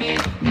girls we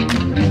meet.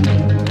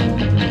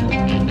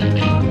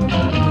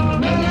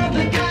 None of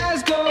the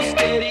guys go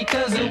steady,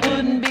 cause it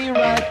wouldn't be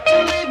right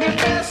to leave your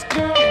best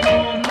girl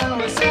home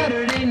on a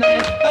Saturday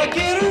night. I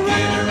get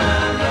around,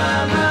 round,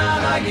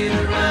 round, I get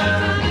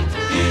around.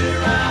 Get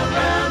around,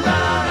 round,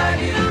 round, I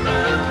get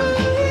around.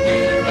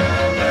 Get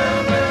around,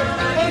 round, round,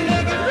 I get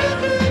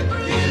around.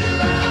 Get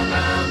around,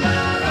 round,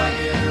 round, I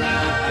get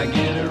around. I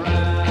get around.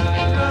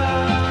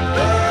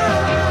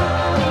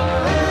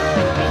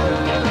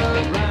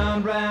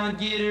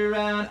 Get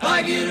around,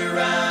 I get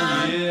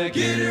around, yeah,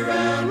 get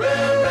around,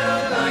 round,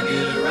 round, I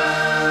get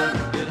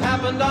around. It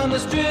happened on the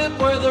strip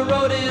where the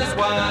road is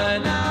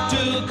wide.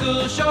 Two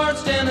cool shorts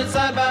standing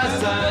side by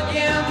side.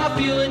 Yeah, my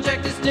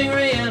fuel-injected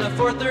Stingray and a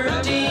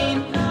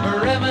 413 are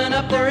revving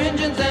up their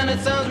engines and it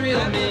sounds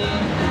real mean.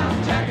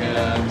 Tack it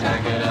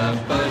up,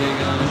 buddy,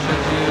 gonna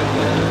shut you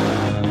down.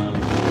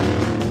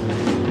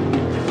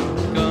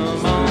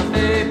 Come on,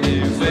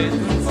 baby, wait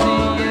and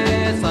see,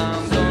 yes,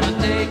 I'm gonna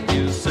take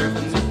you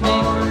surfing with me.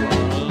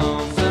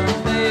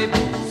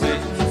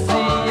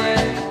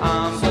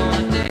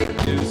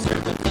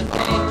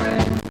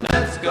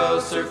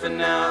 Surfing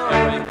now,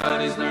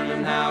 everybody's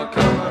learning how.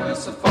 Come on a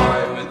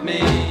safari with me.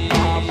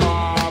 Ba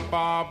ba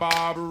ba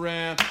ba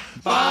ran.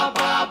 Ba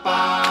ba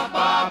ba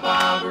ba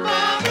ba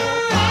ran.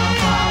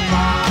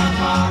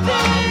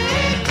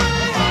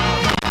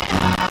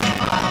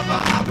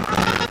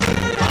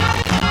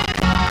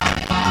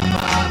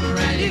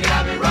 You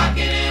got me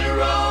rocking and a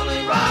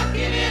rolling,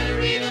 rocking and a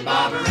reeling,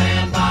 Baba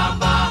ran. Ba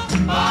ba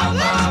ba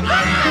ba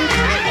ran.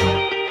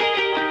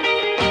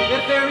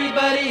 If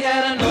everybody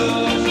had an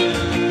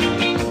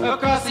ocean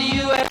across the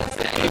USA,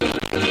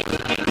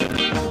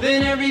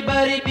 then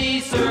everybody'd be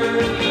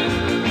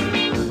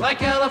served like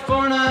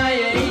California.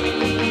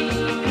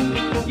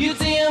 You'd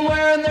see them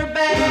wearing their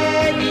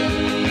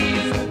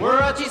baggies,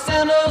 Warachi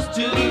sandals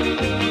too,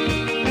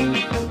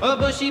 a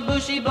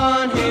bushy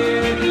blonde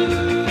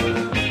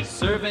hairdo,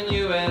 serving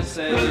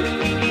USA.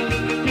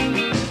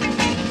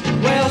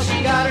 Well,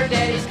 she got her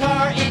daddy's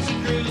car and she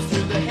cruised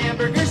through the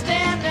hamburger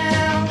stand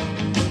now.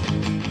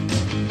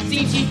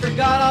 Seems she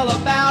forgot all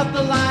about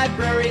the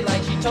library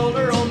like she told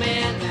her old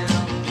man now.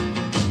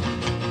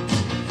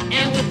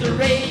 And with the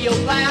radio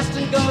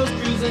blasting goes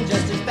cruising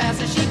just as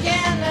fast as she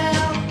can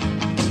now.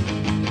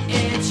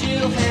 And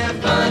she'll have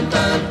fun,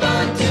 fun,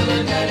 fun till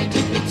her daddy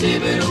took the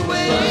T-bird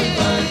away. Fun,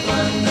 fun,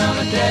 fun, now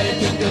my daddy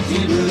took the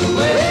T-bird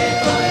away.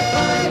 Fun,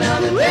 fun, now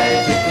my daddy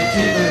took the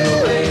T-bird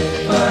away.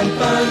 Fun,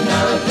 fun,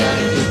 now my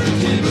daddy took the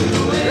T-bird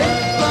away.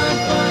 Fun,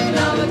 fun,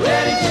 now my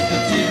daddy took the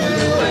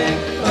T-bird away.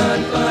 Fun,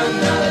 fun,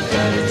 now my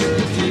daddy took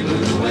the T-bird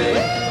away.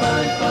 Fun,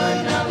 fun,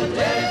 now my daddy took the T-bird away. Fun, fun, now my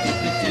daddy took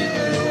the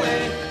T-bird away.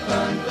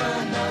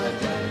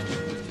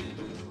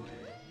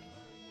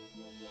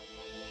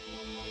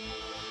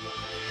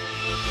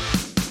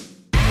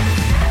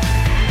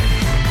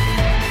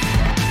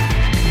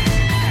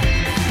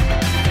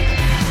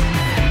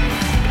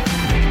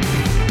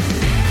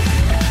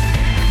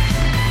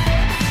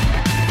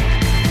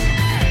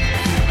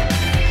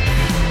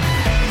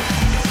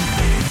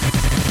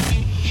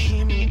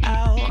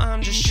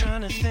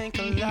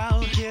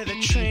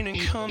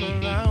 Come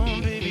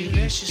around, baby,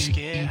 let's just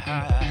get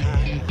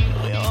high.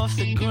 We're off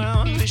the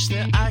ground, wish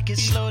that I could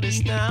slow this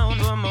down,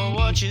 but my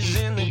watch is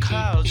in the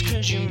clouds,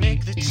 cause you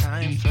make the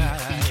time fly.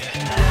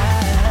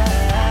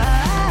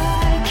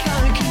 I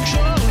can't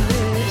control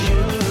it,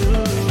 you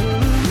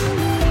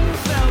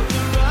felt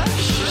the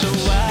rush, so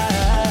why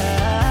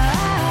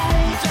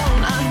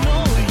don't I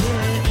know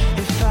yet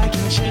if I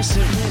can just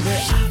admit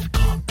that I've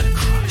got a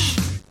crush.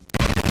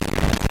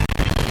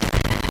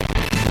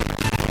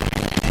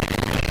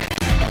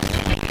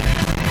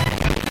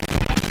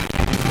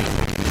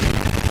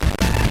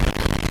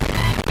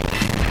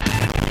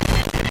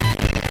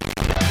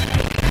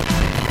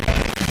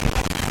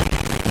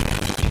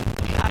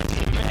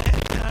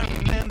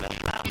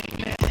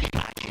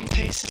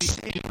 It's a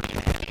secret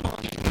on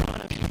the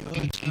front of your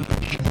tongue.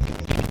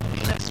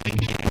 Let's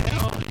forget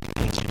all the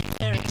things your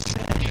parents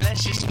said.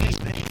 Let's just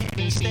misbehave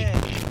instead.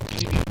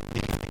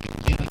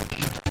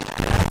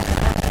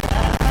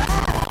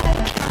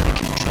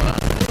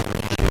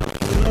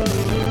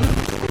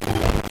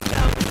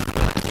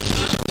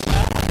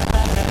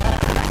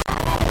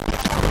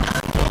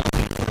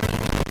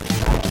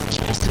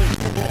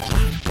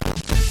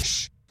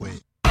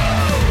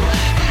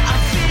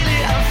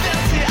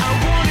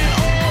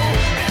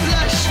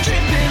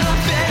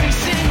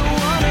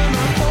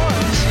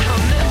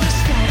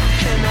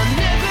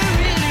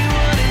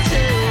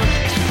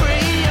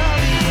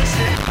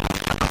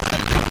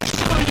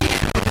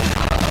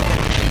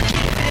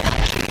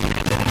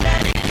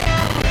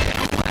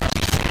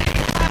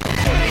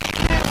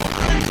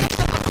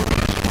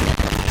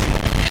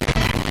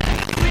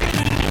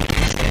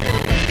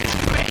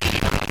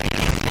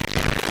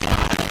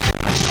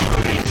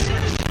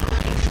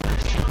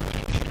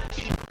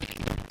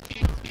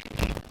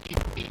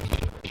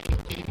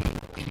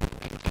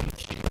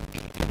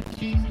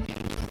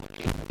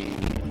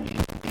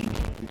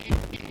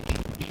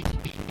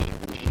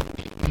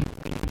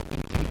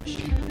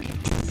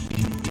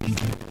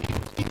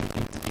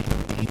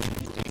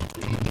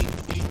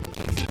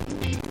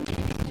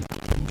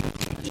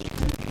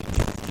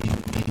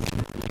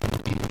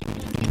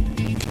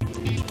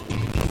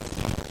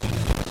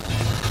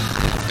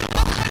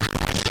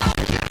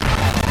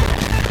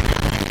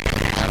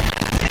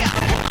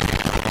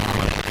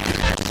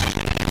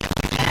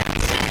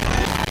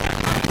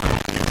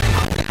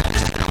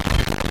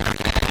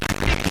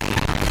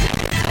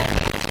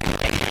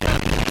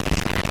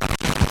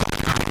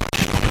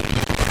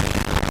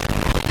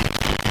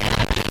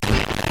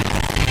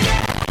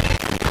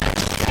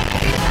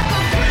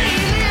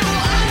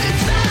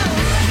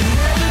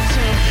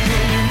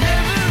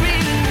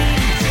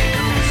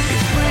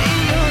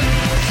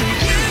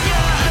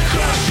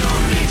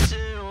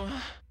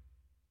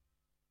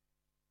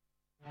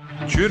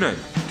 Tune in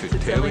to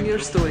Telling Your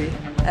Story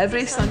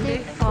every Sunday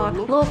for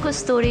local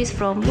stories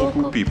from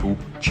local people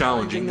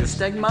challenging the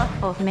stigma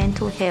of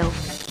mental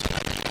health.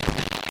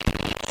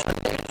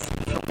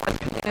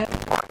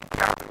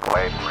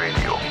 Web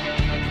Radio.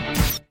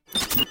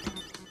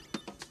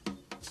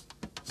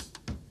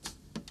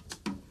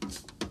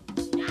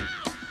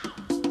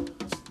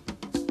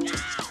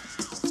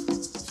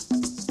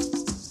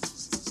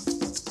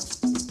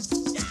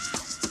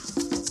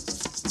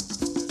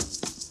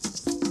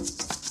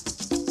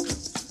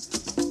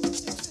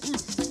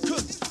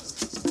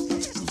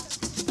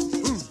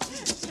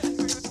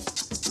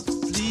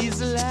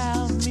 Please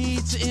allow me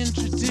to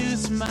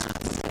introduce myself.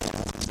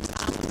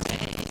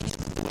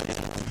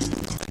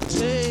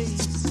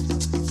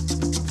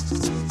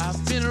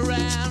 I've been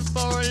around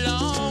for a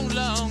long,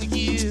 long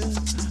year.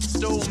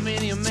 Stole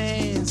many a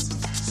man's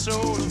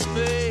soul of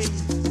faith.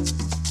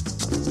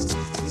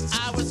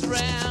 I was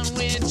around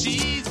when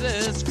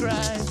Jesus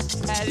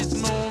Christ had his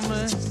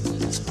moment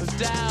of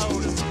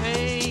doubt and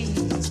pain.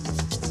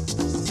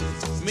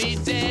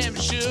 Made damn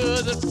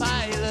sure the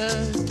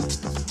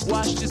Pilate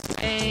washed his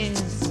hands,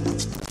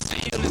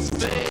 sealed his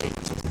face.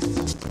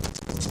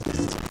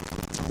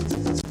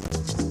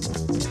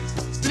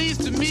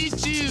 Pleased to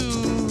meet you.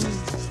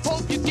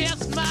 Hope you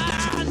guess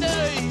my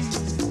name.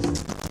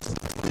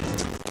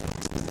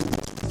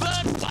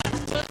 But what's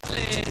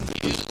puzzling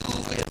you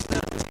is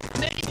the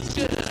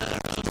nature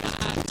of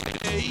my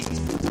faith.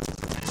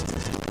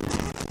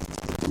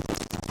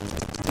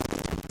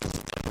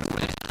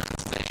 Around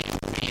St.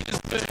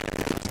 Petersburg,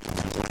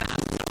 when I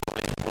know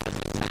it was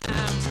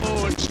time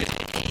for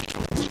change.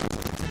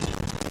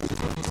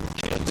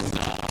 Killed the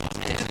Tsar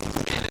and his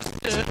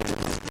minister.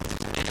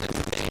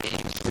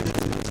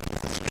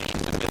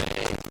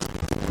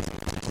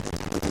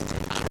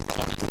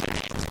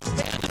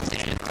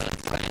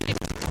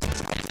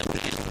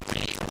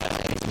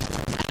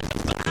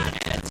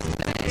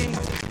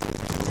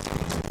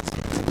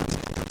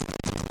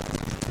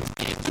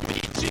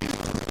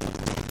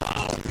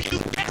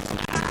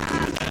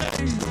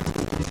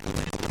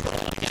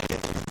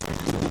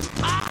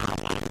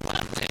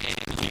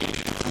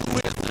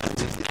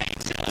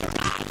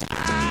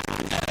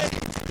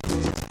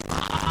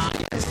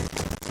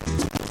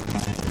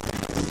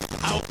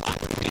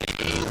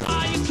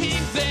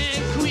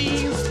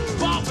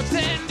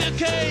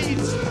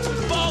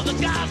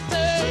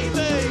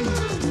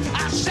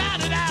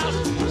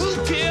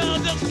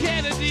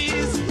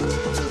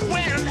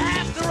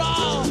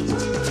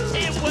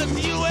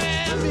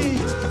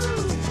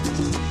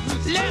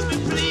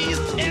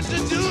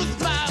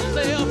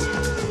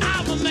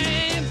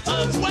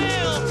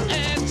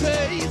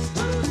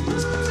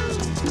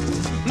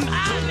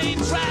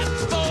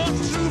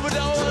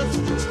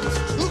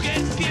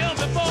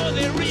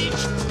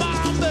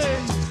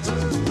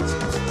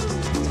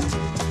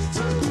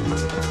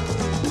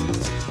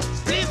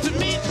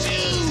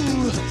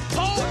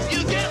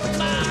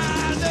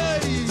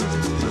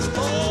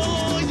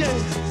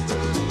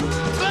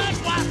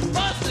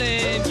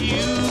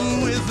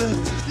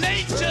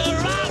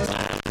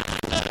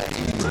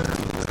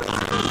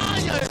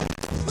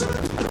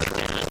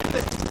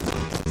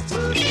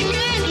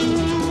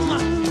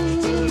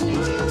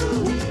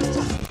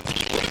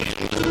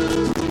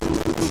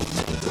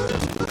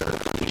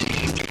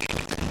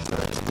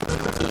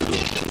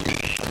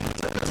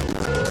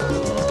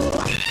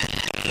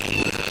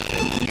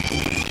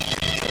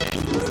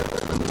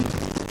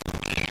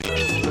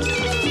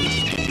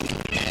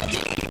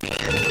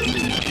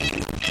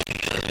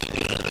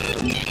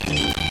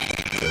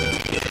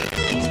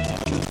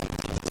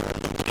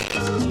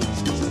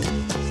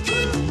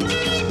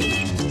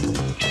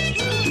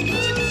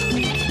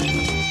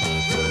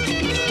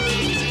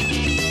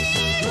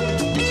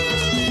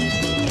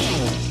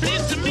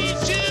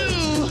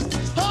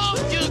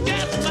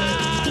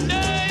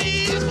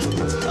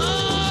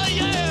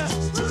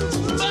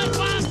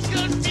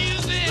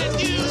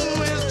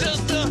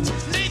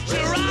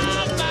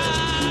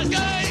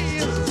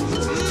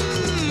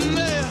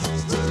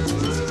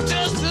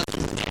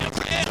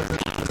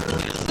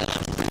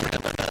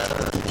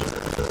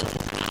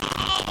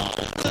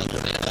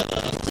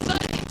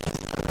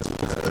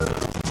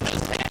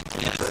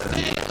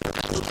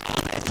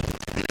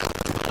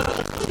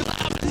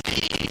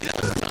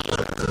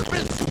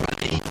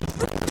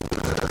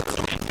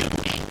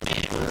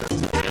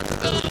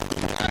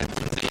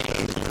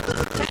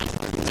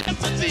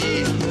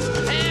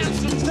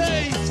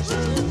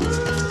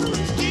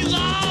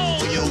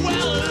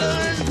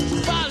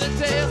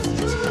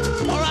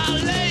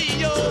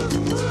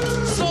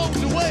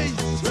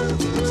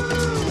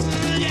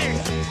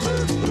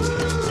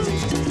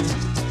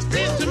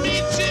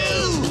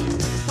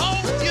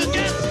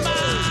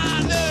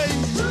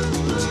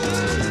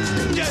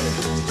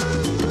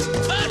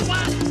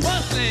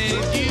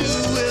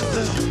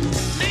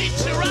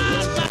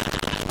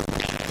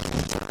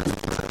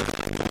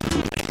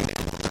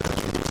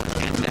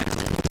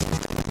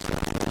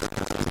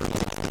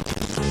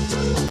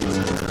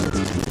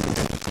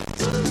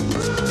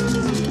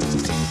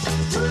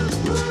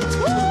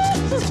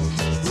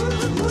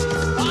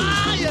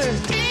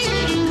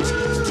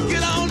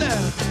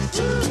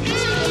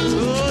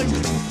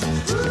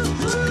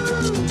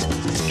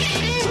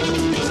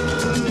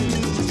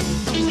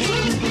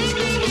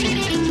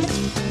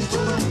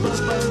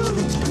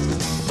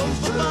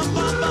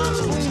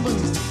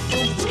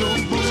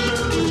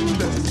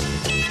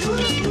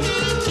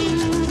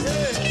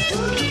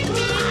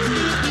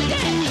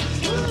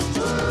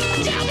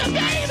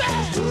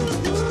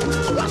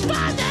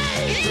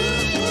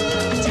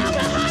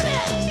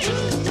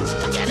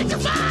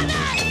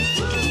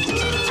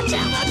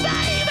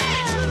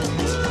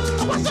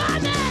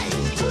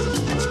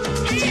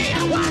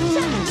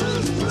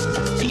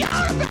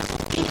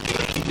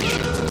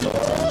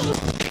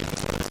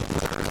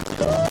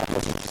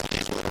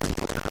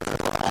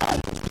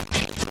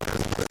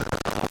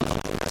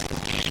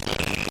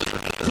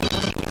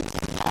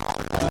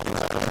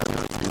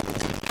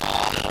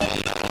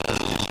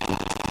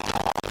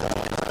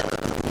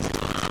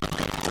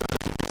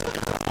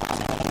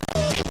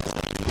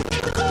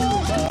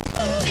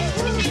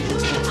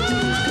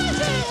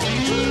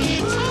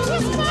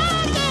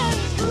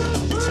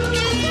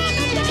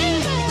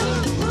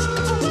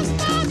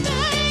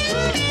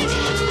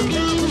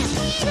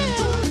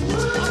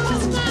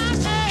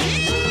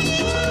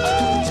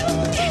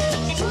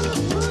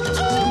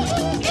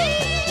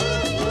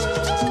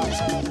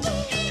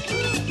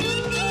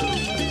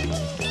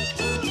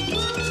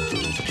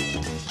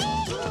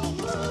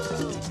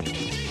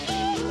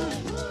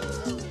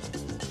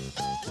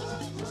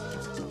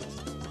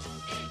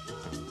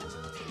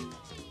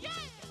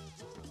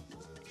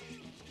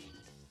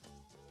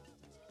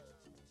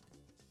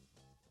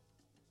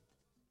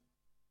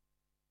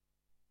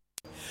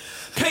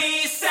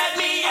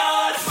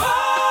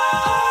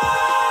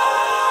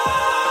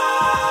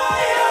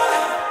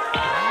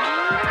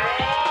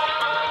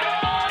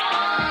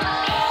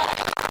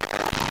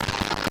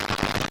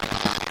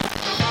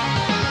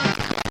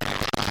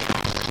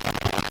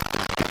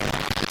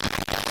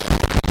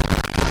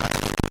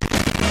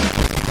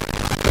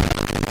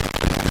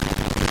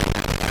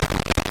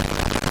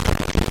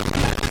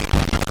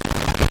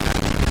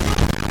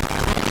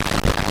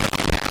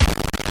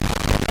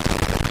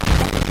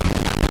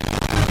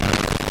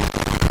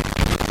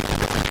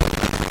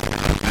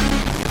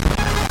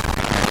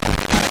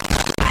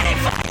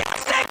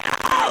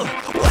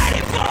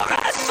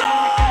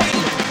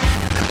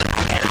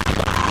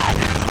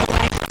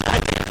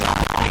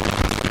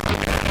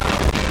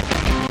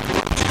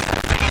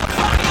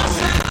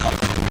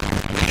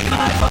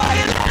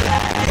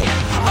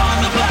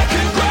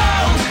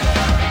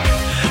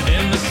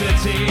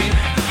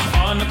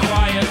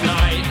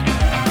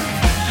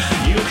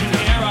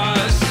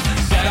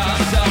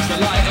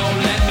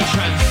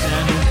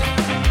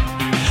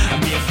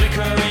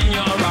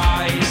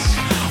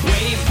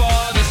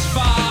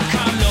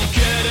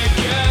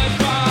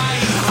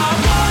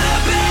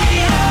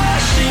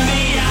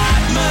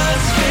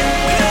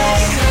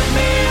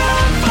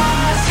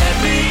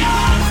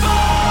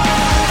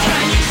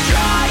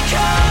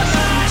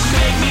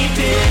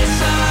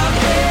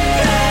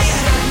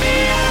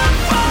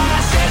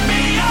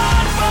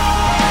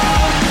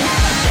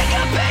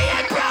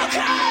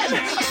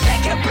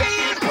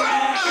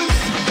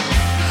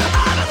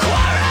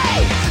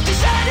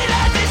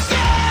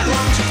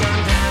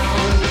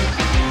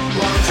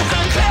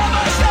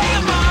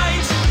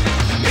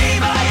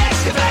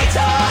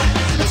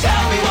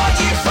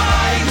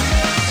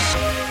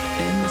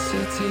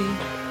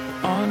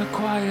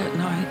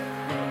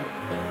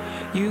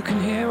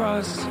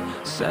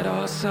 Set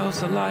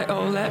ourselves alight,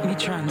 oh let me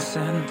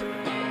transcend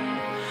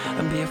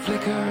and be a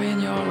flicker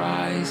in your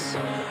eyes.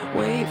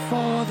 Wait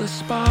for the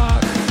spark